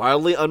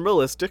 Wildly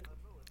unrealistic,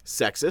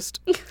 sexist,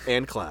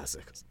 and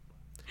classic.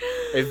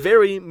 A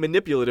very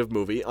manipulative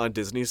movie on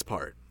Disney's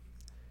part.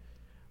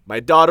 My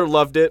daughter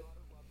loved it,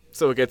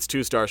 so it gets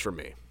 2 stars from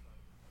me.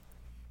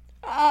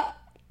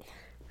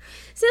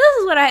 See, this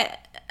is what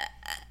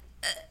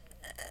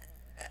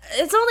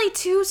it's only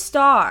 2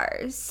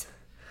 stars.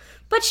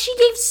 But she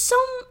gave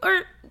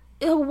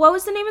what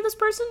was the name of this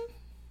person?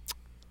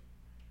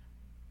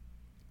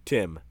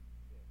 Tim.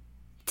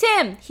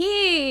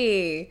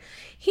 He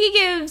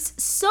gives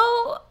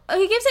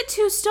it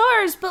 2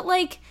 stars, but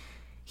like,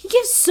 he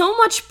gives so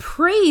much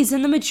praise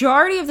in the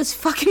majority of this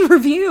fucking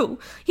review.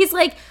 He's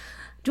like,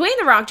 Dwayne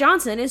 "The Rock"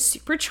 Johnson is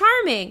super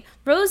charming.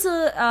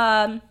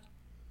 I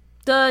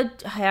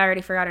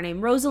already forgot her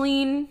name.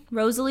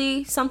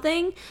 Rosalie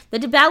something.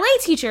 The ballet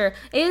teacher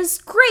is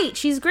great.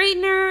 She's great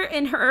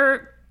in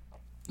her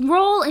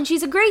role, and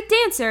she's a great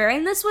dancer.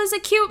 And this was a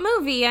cute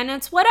movie, and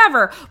it's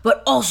whatever.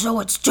 But also,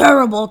 it's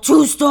terrible.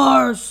 2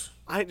 stars.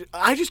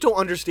 I just don't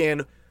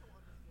understand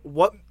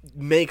what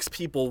makes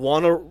people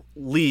want to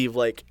leave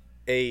like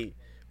a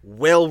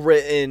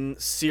well-written,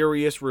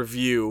 serious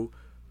review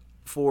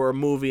for a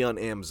movie on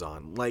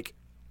Amazon.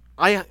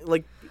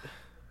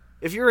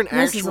 If you're an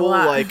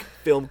actual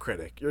film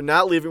critic, you're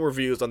not leaving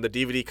reviews on the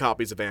DVD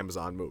copies of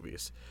Amazon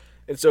movies.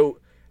 And so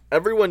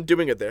everyone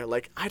doing it there,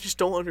 I just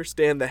don't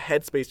understand the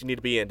headspace you need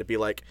to be in to be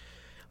like,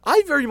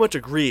 I very much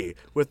agree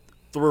with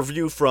the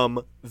review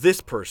from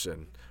this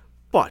person,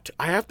 but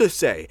I have to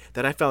say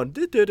that I found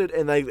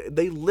and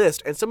they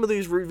list, and some of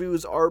these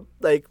reviews are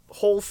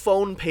whole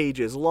phone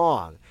pages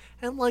long.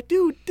 And I'm like,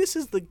 dude, this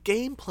is the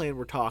game plan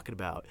we're talking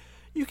about.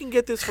 You can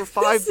get this for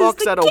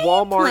 $5 at a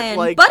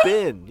Walmart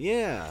bin.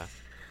 Yeah.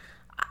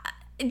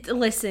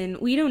 Listen,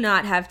 we do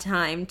not have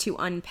time to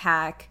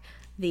unpack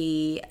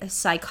the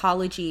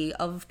psychology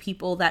of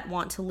people that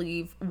want to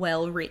leave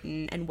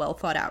well-written and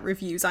well-thought-out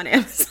reviews on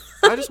Amazon.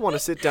 I just want to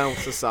sit down with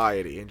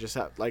society and just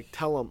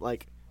tell them,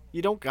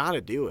 you don't gotta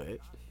do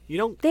it.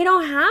 They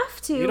don't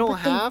have to. You don't but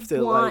have they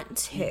to. Want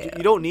to.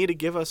 You don't need to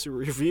give us a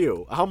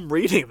review. I'm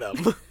reading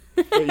them.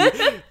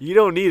 you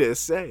don't need to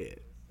say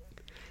it.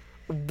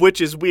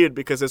 Which is weird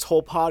because this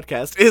whole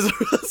podcast is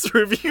us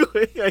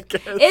reviewing, I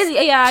guess.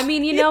 Yeah, I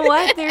mean, you know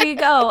what? There you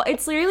go.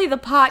 It's literally the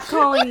pot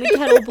calling the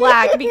kettle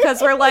black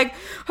because we're like,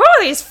 who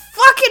are these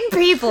fucking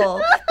people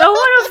that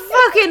want to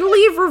fucking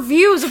leave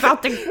reviews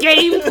about the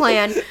game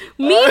plan?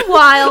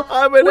 Meanwhile,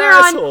 I'm an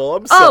asshole.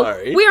 I'm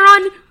sorry. We're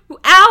on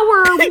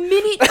hour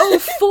minute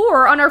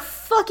 04 on our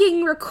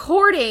fucking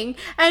recording,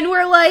 and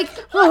we're like,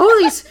 oh, who are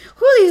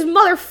these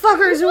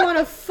motherfuckers who want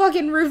to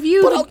fucking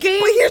review the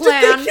game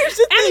plan? Here's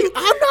the thing.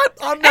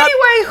 I'm not.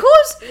 Anyway,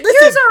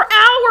 here's our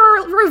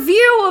hour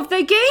review of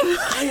the game.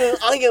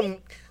 I am.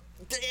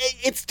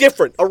 It's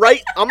different, all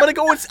right? I'm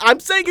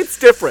saying it's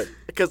different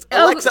because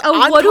Alexa.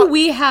 What do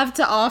we have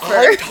to offer?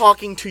 I'm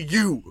talking to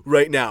you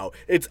right now.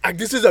 This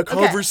is a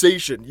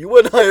conversation. Okay. You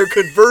and I are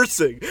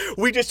conversing.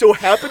 We just so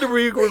happen to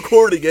be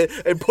recording it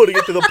and putting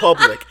it to the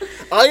public.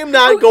 I am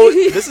not going.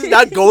 This is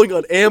not going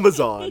on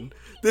Amazon.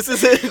 This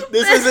isn't.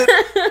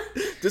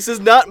 This is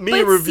not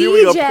me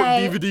reviewing a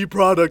DVD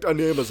product on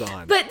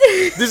Amazon. But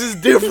this is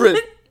different.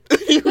 But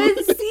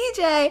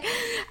CJ,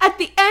 at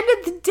the end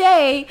of the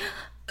day,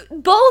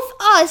 both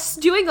us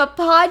doing a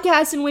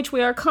podcast in which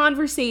we are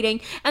conversating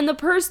and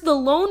the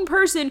lone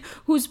person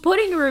who's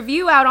putting a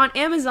review out on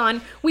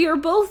Amazon, we are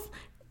both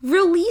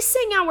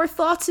releasing our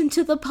thoughts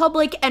into the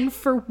public, and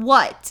for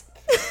what?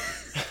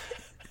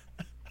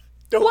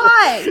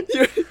 Why?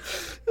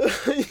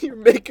 You're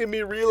making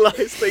me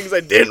realize things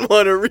I didn't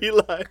want to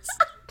realize.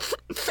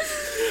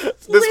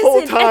 This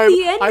whole time,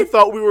 I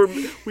thought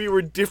we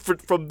were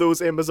different from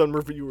those Amazon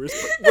reviewers,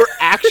 but we're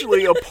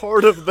actually a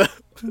part of them.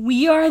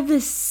 We are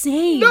the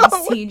same,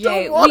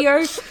 CJ. We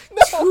are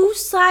two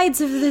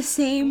sides of the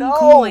same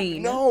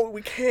coin. No,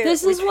 we can't.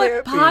 This is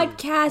what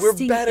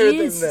podcasting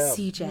is,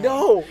 CJ.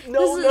 No.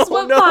 This is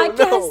what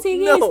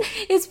podcasting is.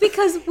 It's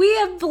because we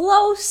have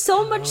blown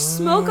so much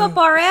smoke up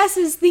our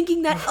asses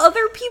thinking that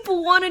other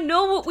people want to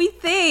know what we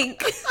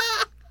think.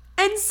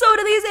 And so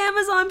do these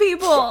Amazon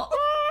people.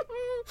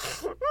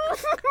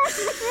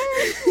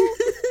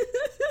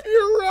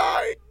 You're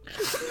right.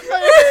 I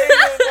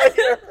hate it.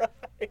 You're right.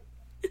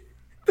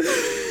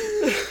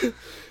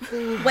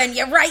 When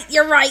you're right,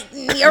 you're right,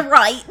 and you're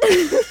right.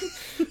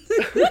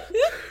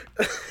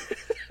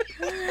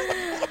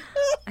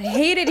 I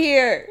hate it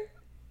here.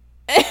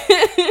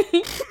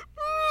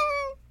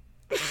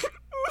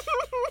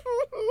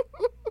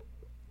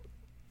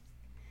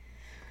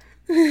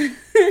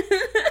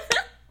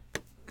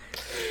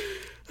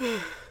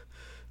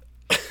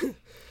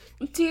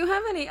 Do you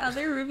have any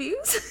other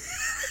reviews?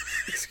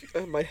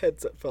 My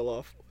headset fell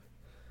off.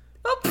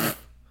 Oh,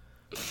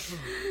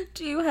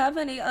 do you have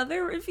any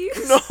other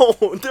reviews? No,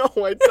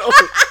 I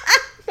don't.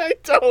 I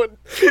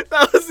don't.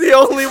 That was the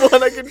only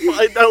one I could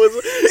find that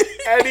was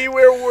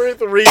anywhere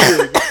worth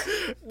reading.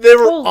 They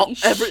were Holy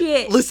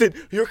shit. Listen,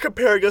 you're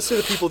comparing us to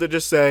the people that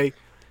just say,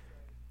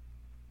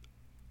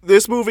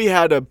 this movie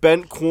had a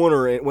bent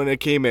corner when it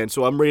came in,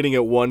 so I'm rating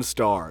it 1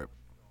 star.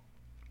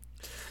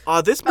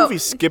 This movie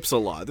skips a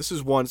lot. This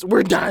is one.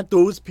 We're not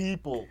those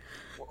people.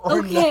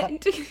 We're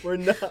not.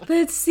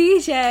 But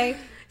CJ,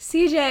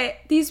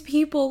 these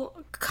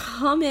people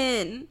come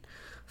in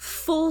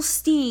full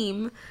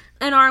steam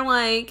and are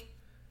like,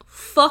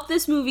 fuck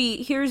this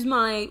movie. Here's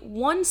my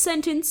 1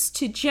 sentence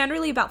to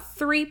generally about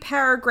 3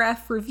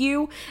 paragraph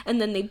review,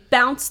 and then they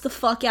bounce the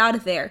fuck out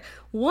of there.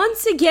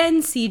 Once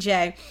again,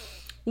 CJ,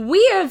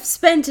 we have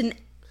spent an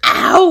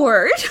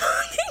hour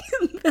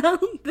talking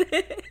about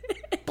this.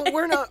 But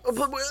we're not.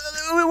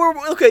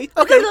 We're okay.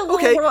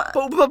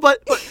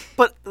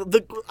 But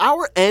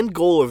our end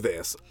goal of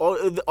this,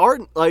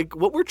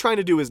 what we're trying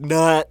to do is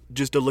not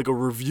just a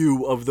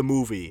review of the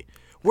movie.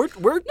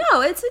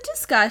 No, it's a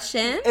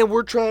discussion, and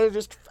we're trying to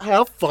just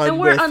have fun. And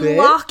we're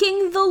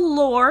unlocking the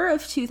lore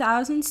of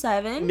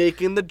 2007,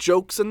 making the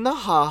jokes and the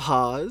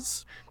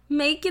ha-has.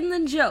 Making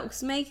the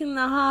jokes, making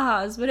the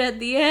ha-has, but at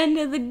the end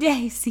of the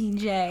day,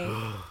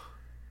 CJ,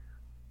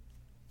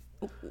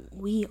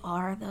 we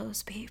are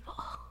those people.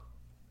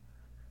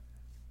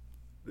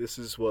 This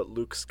is what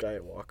Luke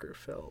Skywalker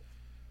felt.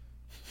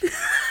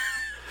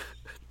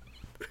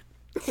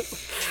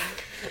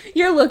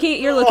 You're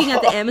looking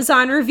at the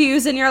Amazon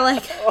reviews and you're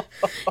like,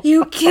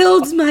 you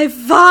killed my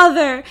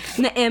father.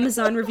 And the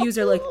Amazon reviews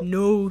are like,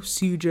 no,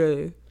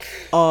 CJ,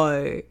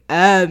 I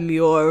am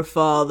your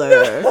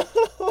father.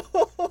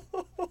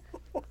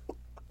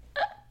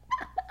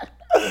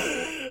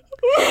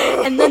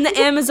 And then the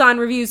Amazon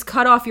reviews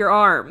cut off your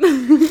arm.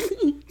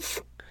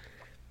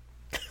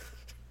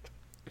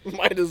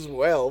 Might as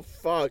well.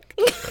 Fuck.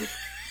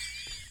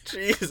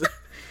 Jesus.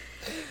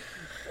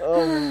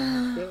 Oh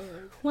my God.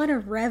 What a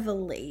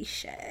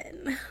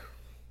revelation.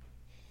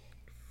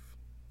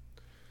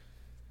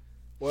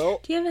 Well,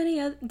 do you have any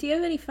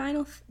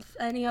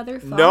other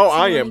thoughts? No,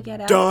 I am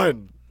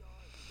done.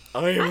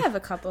 I have a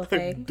couple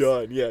things. I'm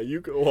done. Yeah,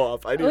 you go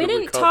off. We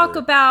didn't talk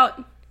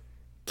about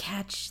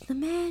Catch the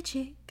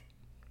Magic.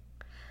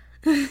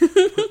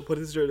 What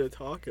is there to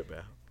talk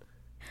about?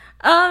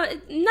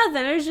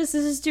 Nothing. It was just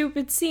this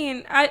stupid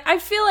scene. I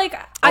feel like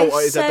I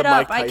is that set the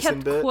Mike up. I Tyson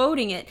kept bit?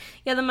 quoting it.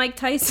 Yeah, the Mike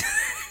Tyson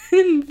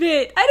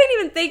bit. I didn't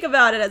even think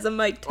about it as a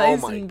Mike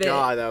Tyson bit. Oh my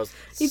god, that was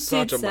It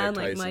such did a sound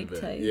Mike like Tyson Mike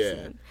bit. Tyson.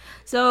 Yeah.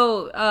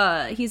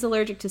 So he's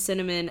allergic to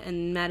cinnamon,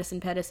 and Madison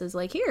Pettis is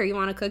like, "Here, you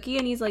want a cookie?"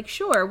 And he's like,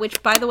 "Sure."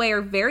 Which, by the way,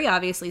 are very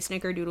obviously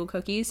Snickerdoodle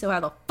cookies. So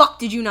how the fuck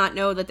did you not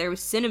know that there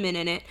was cinnamon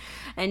in it?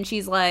 And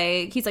he's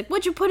like,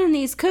 "What'd you put in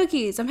these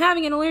cookies? I'm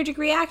having an allergic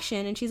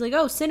reaction." And she's like,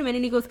 "Oh, cinnamon."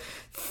 And he goes,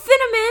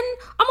 "Cinnamon?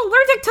 I'm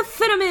allergic to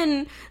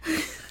cinnamon."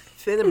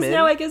 Cinnamon.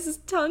 Now I guess his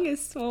tongue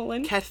is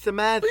swollen. Catch the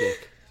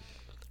magic.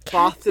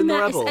 Boston the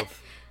Rebels.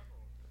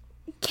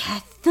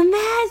 Catch the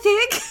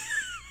magic.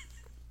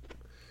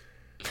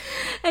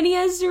 And he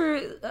has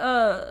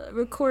to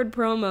record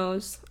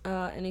promos,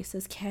 and he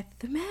says, "Catch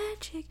the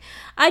magic."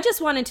 I just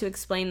wanted to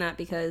explain that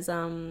because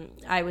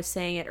I was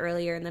saying it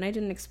earlier, and then I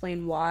didn't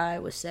explain why I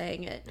was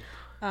saying it.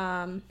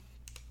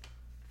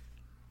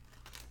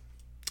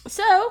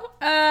 So,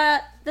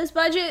 this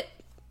budget,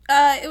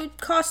 it would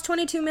cost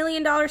 $22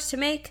 million to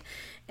make.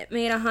 It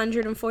made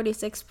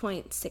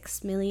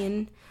 $146.6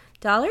 million,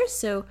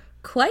 so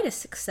quite a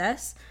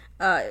success.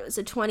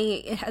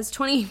 It has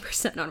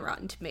 20% on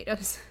Rotten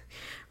Tomatoes.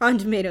 Rotten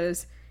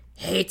Tomatoes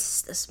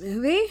hates this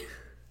movie.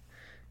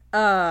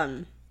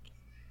 It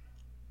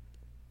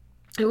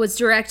was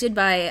directed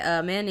by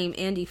a man named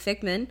Andy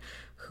Fickman,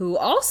 who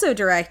also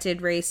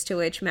directed Race to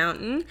Witch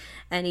Mountain,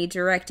 and he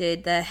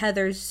directed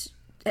Heathers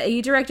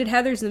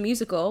the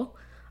Musical,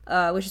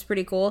 which is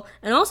pretty cool,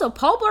 and also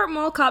Paul Blart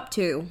Mall Cop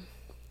 2.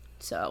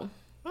 So,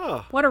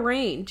 what a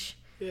range.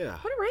 Yeah.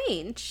 What a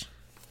range.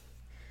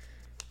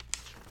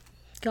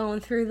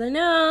 Going through the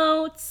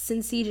notes,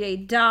 since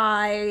CJ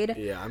died.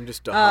 Yeah, I'm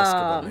just a husk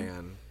of a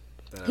man.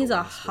 He's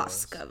a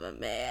husk of a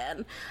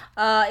man.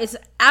 It's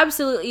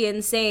absolutely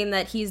insane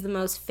that he's the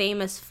most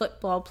famous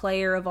football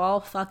player of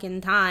all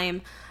fucking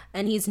time,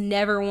 and he's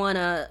never won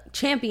a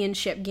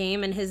championship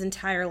game in his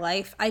entire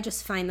life. I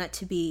just find that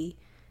to be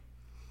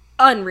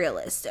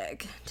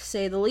unrealistic, to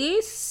say the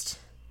least.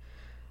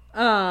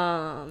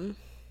 I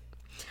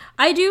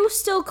do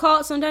still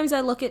sometimes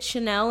I look at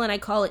Chanel and I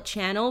call it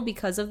Channel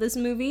because of this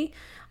movie.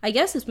 I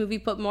guess this movie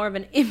put more of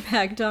an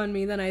impact on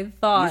me than I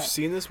thought. You've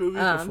seen this movie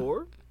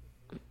before?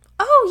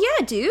 Oh,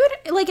 yeah, dude.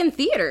 Like in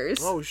theaters.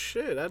 Oh,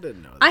 shit. I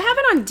didn't know that. I have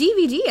it on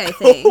DVD, I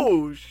think.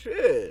 Oh,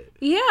 shit.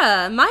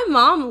 Yeah, my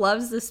mom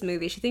loves this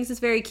movie. She thinks it's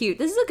very cute.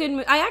 This is a good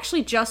movie. I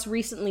actually just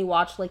recently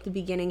watched, like, the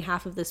beginning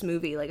half of this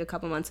movie, like, a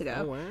couple months ago.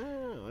 Oh,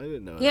 wow. I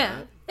didn't know Yeah.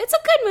 that. It's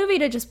a good movie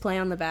to just play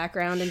on the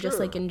background and just,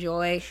 like,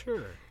 enjoy.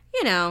 Sure.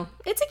 You know,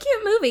 it's a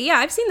cute movie. Yeah,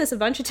 I've seen this a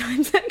bunch of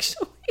times,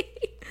 actually.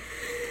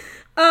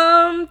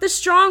 The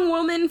strong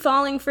woman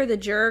falling for the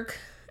jerk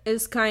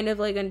is kind of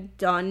like a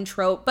done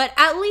trope, but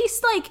at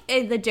least, like,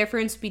 the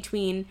difference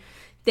between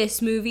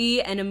this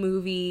movie and a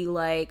movie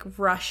like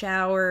Rush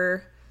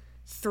Hour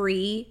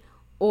 3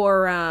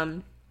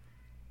 or,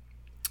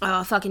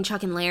 fucking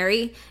Chuck and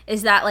Larry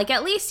is that, like,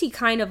 at least he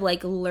kind of,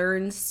 like,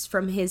 learns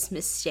from his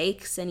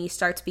mistakes and he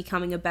starts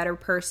becoming a better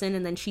person,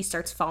 and then she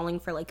starts falling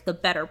for, like, the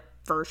better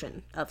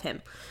version of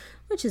him,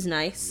 which is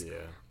nice.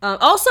 Yeah.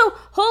 Also,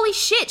 holy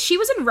shit, she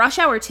was in Rush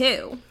Hour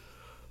 2.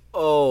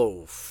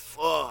 Oh,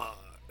 fuck.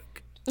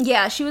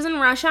 Yeah, she was in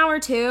Rush Hour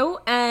 2,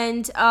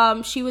 and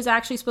she was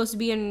actually supposed to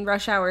be in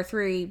Rush Hour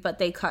 3, but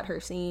they cut her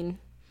scene.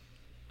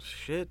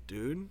 Shit,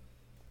 dude.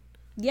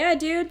 Yeah,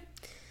 dude.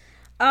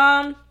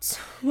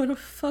 What a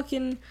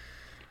fucking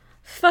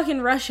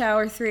Rush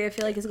Hour 3, I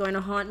feel like is going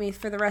to haunt me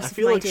for the rest of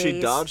my days. I feel like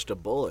she dodged a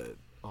bullet,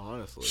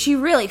 honestly. She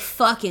really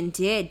fucking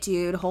did,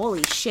 dude.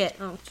 Holy shit.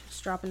 Oh,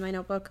 just dropping my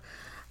notebook.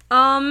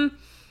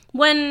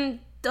 When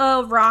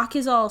the Rock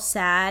is all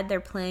sad, they're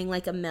playing,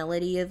 like, a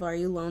melody of Are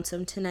You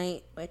Lonesome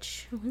Tonight,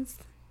 which was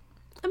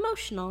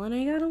emotional, and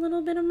I got a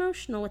little bit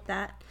emotional with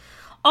that.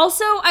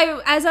 Also,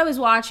 as I was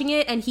watching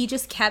it, and he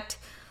just kept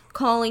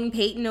calling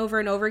Peyton over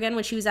and over again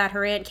when she was at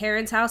her Aunt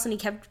Karen's house, and he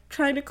kept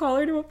trying to call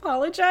her to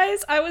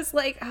apologize, I was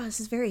like, oh,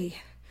 this is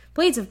very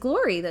Blades of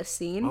Glory, this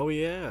scene. Oh,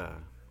 yeah.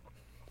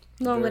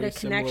 A little bit of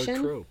connection.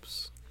 Similar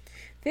tropes.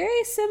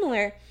 Very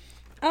similar.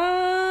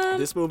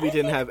 This movie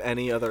didn't have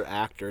any other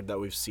actor that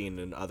we've seen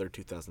in other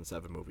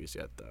 2007 movies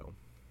yet, though.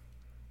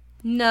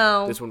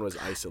 No. This one was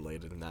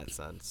isolated in that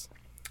sense.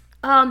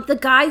 The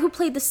guy who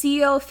played the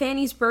CEO of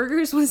Fanny's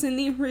Burgers was in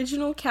the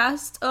original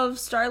cast of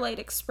Starlight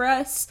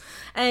Express,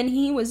 and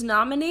he was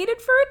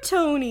nominated for a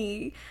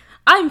Tony.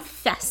 I'm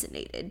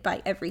fascinated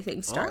by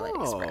everything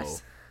Starlight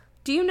Express.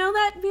 Do you know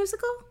that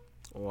musical?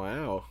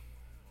 Wow.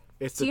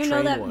 It's the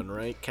train one,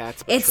 right?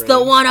 Cats. It's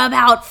the one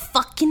about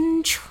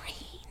fucking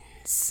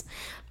trains.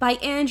 By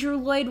Andrew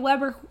Lloyd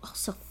Webber, who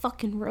also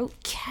fucking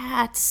wrote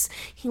Cats.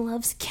 He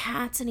loves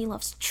cats and he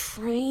loves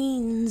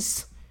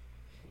trains.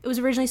 It was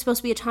originally supposed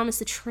to be a Thomas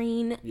the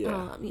Train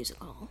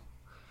musical.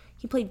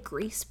 He played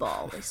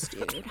Greaseball, this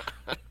dude.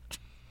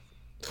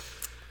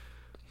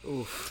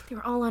 Oof. They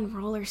were all on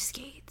roller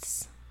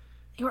skates.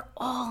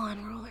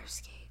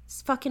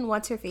 Fucking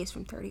what's-her-face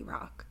from 30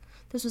 Rock.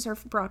 This was her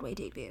Broadway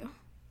debut.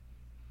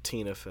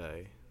 Tina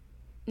Fey.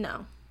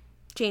 No.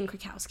 Jane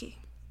Krakowski.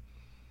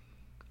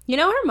 You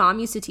know, her mom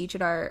used to teach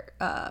at our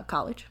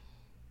college.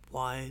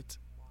 What?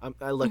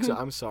 Alexa,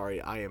 I'm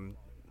sorry. I am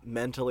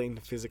mentally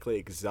and physically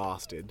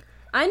exhausted.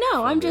 I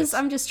know. I'm this.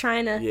 just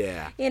trying to.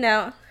 Yeah. You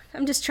know,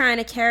 I'm just trying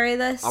to carry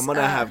this. I'm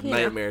gonna have you know.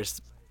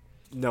 nightmares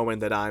knowing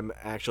that I'm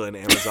actually an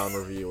Amazon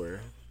reviewer.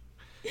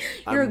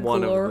 You're I'm a one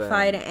of them.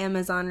 glorified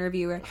Amazon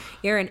reviewer.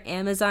 You're an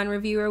Amazon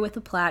reviewer with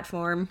a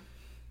platform.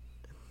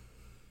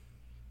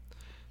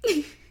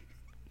 I've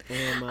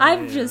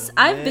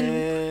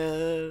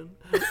been.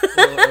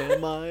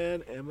 Am I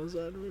an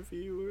Amazon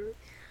reviewer?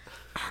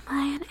 Am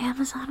I an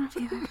Amazon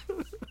reviewer?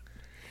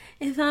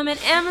 If I'm an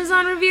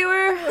Amazon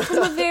reviewer,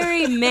 I'm a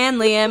very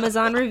manly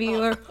Amazon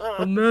reviewer.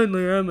 A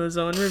manly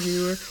Amazon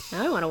reviewer.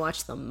 Now I want to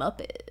watch the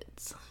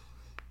Muppets.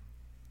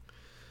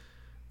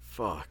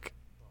 Fuck.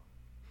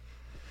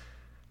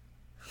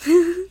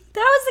 That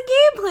was the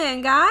game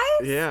plan, guys.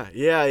 Yeah.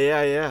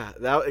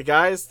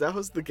 That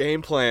was the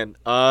game plan.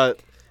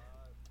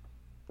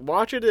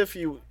 Watch it if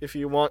you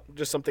want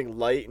just something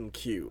light and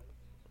cute.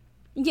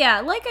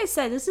 Yeah, like I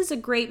said, this is a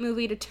great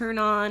movie to turn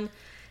on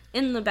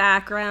in the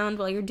background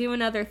while you're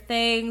doing other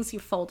things.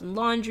 You're folding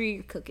laundry,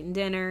 you're cooking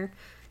dinner,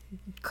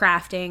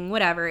 crafting,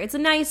 whatever. It's a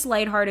nice,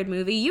 lighthearted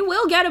movie. You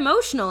will get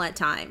emotional at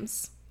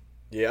times.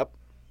 Yep.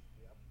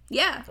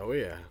 Yeah. Oh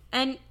yeah.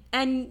 And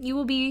you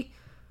will be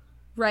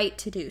right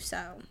to do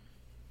so.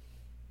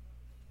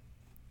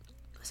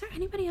 Was there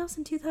anybody else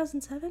in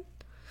 2007?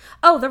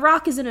 Oh, The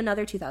Rock is in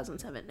another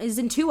 2007. Is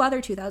in two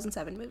other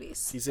 2007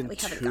 movies. He's in we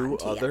haven't two gotten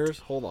to others?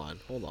 yet. Hold on.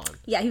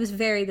 Yeah, he was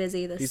very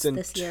busy He's in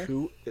this year.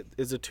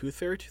 Is it Tooth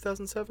Fairy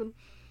 2007?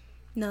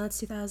 No, it's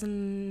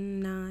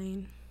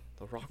 2009.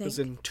 The Rock is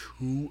in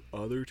two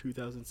other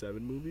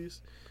 2007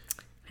 movies?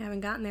 Haven't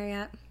gotten there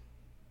yet.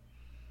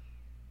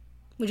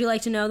 Would you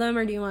like to know them,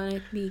 or do you want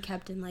to be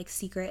kept in, like,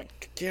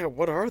 secret? Yeah,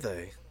 what are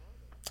they?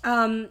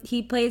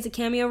 He plays a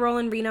cameo role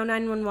in Reno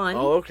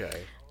 911. Oh,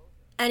 okay.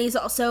 And he's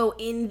also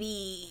in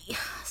the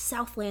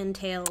Southland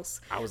Tales.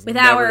 I was with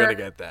never our going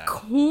to get that.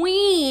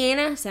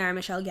 Queen, Sarah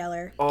Michelle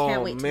Gellar. Oh,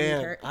 Can't wait to man,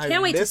 meet her. I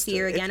Can't wait to missed see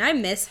her it. again. I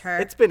miss her.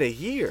 It's been a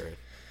year.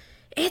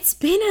 It's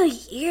been a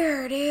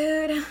year,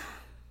 dude.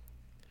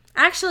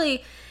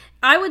 Actually,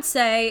 I would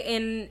say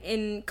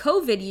in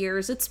COVID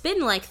years, it's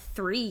been like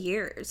 3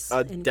 years.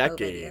 A in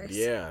decade, COVID years.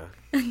 yeah.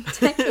 A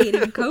decade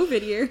in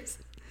COVID years.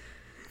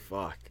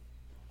 Fuck.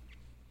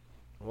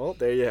 Well,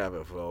 there you have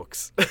it,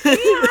 folks. There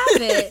you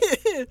have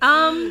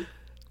it.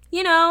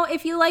 You know,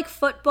 if you like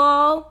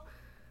football,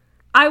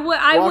 I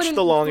wouldn't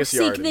The Longest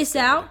seek Yard this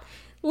instead. out.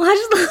 Watch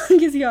The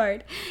Longest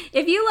Yard.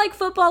 If you like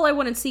football, I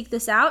wouldn't seek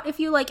this out. If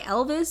you like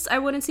Elvis, I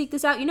wouldn't seek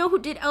this out. You know who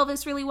did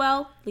Elvis really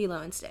well?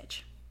 Lilo and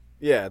Stitch.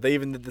 Yeah, they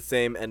even did the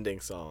same ending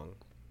song.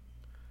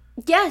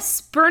 Yes,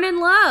 Burn in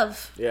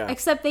Love. Yeah.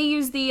 Except they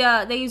used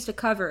a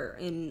cover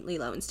in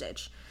Lilo and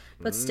Stitch.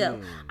 But still,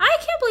 I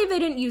can't believe they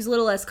didn't use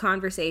Little as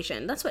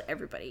Conversation. That's what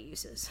everybody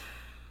uses.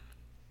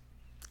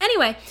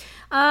 Anyway,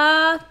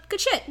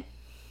 good shit.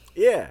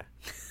 Yeah.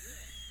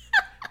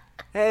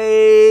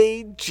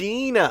 Hey,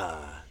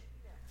 Gina.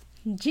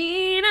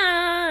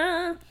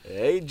 Gina.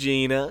 Hey,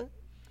 Gina.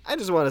 I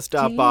just want to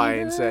stop by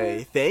and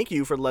say thank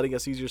you for letting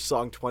us use your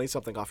song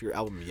 20-something off your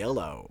album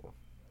Yellow.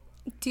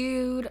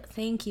 Dude,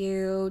 thank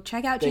you.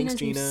 Check out Thanks,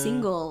 Gina's new Gina.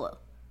 single.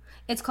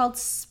 It's called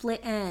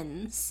Split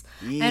Ends.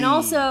 Yee. And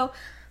also,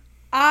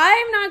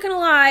 I'm not gonna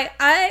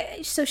lie,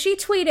 so she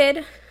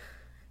tweeted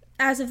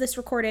as of this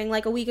recording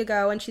like a week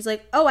ago, and she's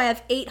like, oh, I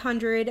have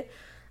 800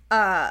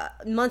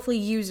 monthly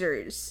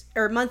users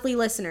or monthly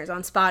listeners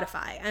on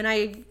Spotify. And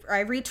I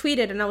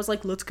retweeted and I was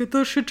like, let's get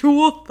this shit to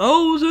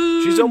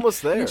 1,000. She's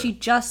almost there. And then she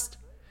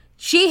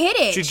hit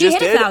it. She She just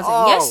hit did? 1,000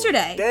 Oh,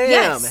 yesterday. damn,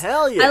 Yes.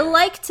 hell yeah.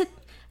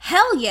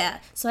 Hell yeah.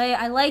 So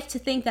I like to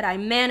think that I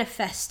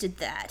manifested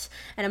that.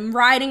 And I'm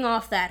riding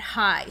off that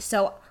high.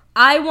 So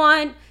I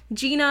want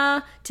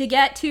Gina to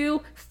get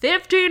to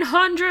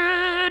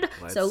 1,500.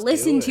 So Let's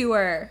listen do it. to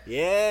her.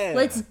 Yeah.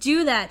 Let's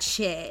do that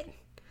shit.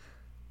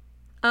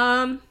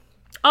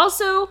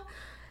 Also,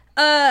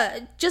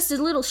 just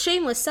a little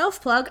shameless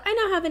self-plug. I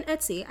now have an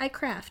Etsy. I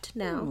craft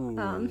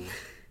now.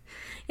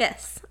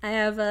 Yes, I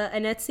have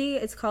an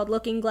Etsy. It's called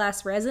Looking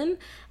Glass Resin, and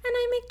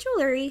I make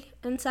jewelry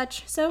and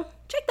such. So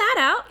check that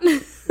out.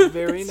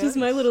 Very This is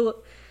my nice. little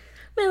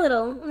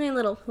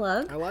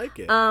plug. I like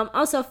it.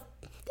 Also,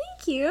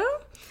 thank you.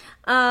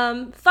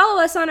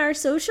 Follow us on our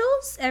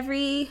socials.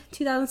 Every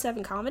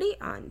 2007 Comedy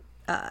on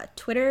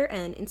Twitter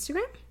and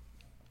Instagram.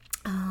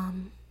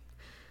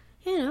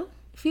 You know,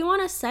 if you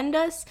want to send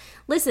us,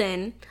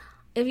 listen,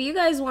 if you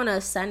guys want to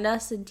send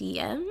us a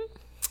DM,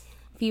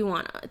 if you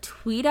want to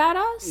tweet at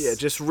us. Yeah,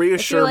 just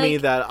reassure me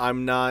like- that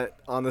I'm not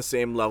on the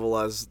same level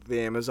as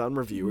the Amazon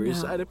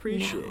reviewers. I'd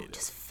appreciate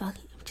it.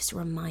 Just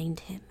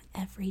remind him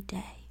every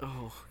day.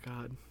 Oh,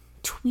 God.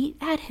 Tweet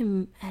at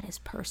him at his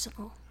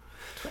personal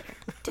Twitter,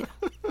 too.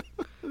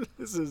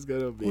 This is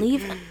going to be...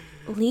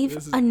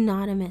 Leave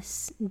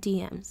anonymous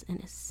DMs in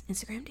his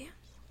Instagram DMs.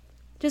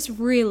 Just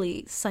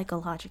really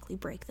psychologically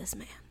break this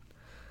man.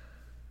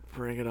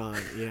 Bring it on.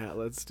 Yeah,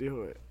 let's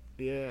do it.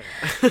 Yeah.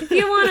 If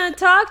you want to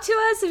talk to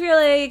us, if you're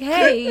like,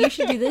 hey, you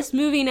should do this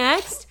movie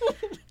next,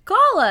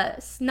 call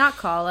us. Not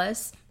call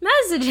us.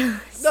 Message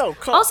us. No,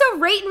 call. Also,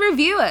 rate and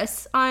review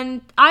us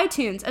on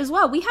iTunes as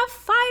well. We have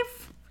 5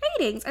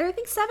 ratings, or I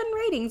think 7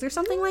 ratings, or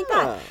something like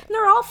that. And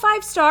they're all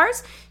 5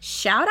 stars.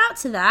 Shout out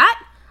to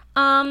that.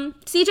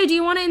 CJ, do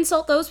you want to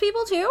insult those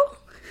people too?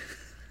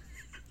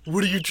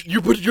 What are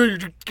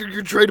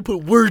you're trying to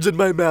put words in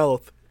my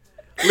mouth.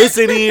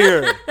 Listen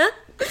here.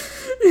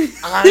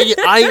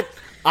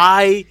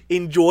 I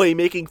enjoy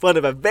making fun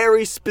of a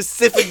very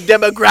specific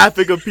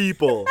demographic of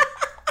people.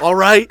 All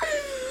right,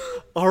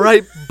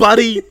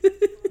 buddy,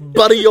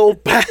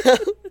 old pal.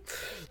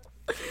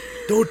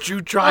 Don't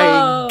you try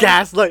and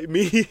gaslight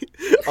me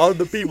on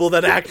the people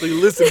that actually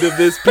listen to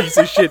this piece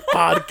of shit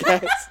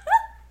podcast.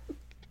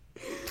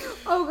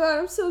 Oh god,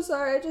 I'm so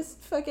sorry. I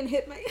just fucking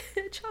hit my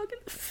hedgehog in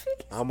the face.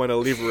 I'm gonna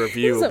leave a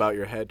review about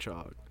your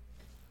hedgehog.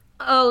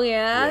 Oh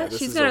yeah? This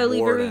She's is gonna a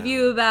leave a war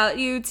review now. about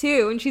you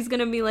too, and she's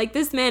gonna be like,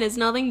 this man is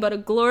nothing but a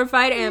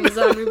glorified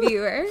Amazon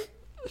reviewer.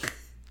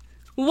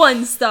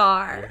 1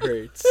 star. It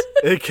hurts.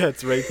 It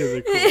gets right to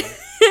the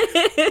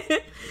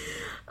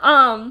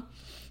core.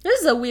 This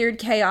is a weird,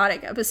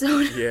 chaotic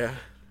episode. Yeah.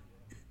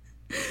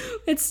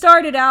 It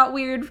started out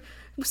weird.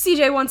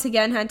 CJ once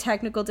again had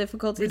technical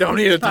difficulties. We don't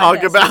need to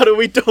talk about it.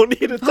 We don't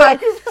need to talk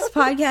about it. This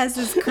podcast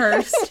is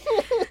cursed.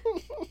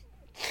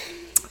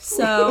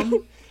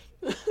 So,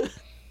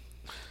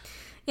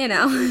 you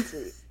know.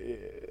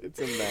 It's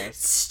a mess.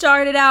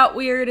 Started out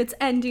weird, it's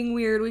ending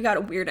weird. We got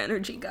a weird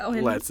energy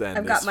going. Let's end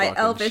I've got this my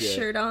fucking Elvis shit.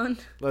 shirt on.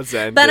 Let's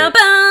end it.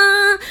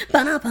 Ba-da-ba,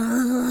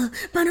 ba-da-ba,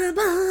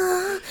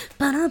 ba-da-ba,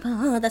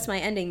 ba-da-ba. That's my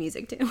ending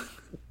music too.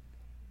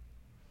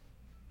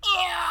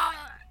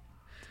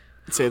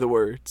 Say the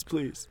words,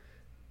 please.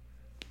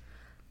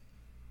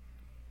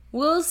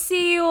 We'll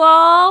see you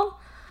all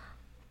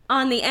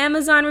on the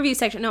Amazon review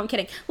section. No, I'm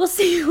kidding. We'll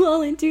see you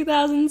all in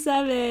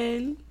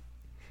 2007.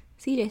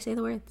 CJ, say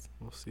the words.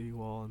 We'll see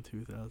you all in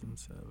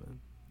 2007.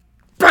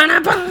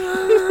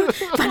 Ba-da-ba,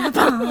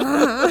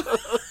 ba-da-ba.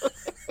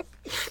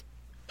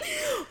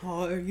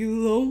 Are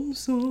you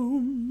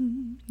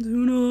lonesome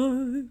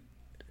tonight?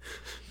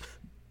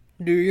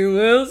 Do you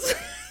miss?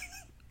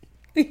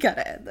 We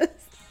gotta end this.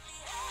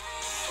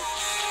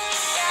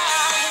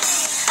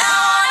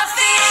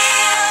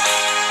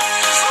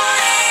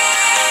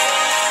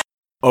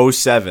 Oh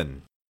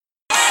 07.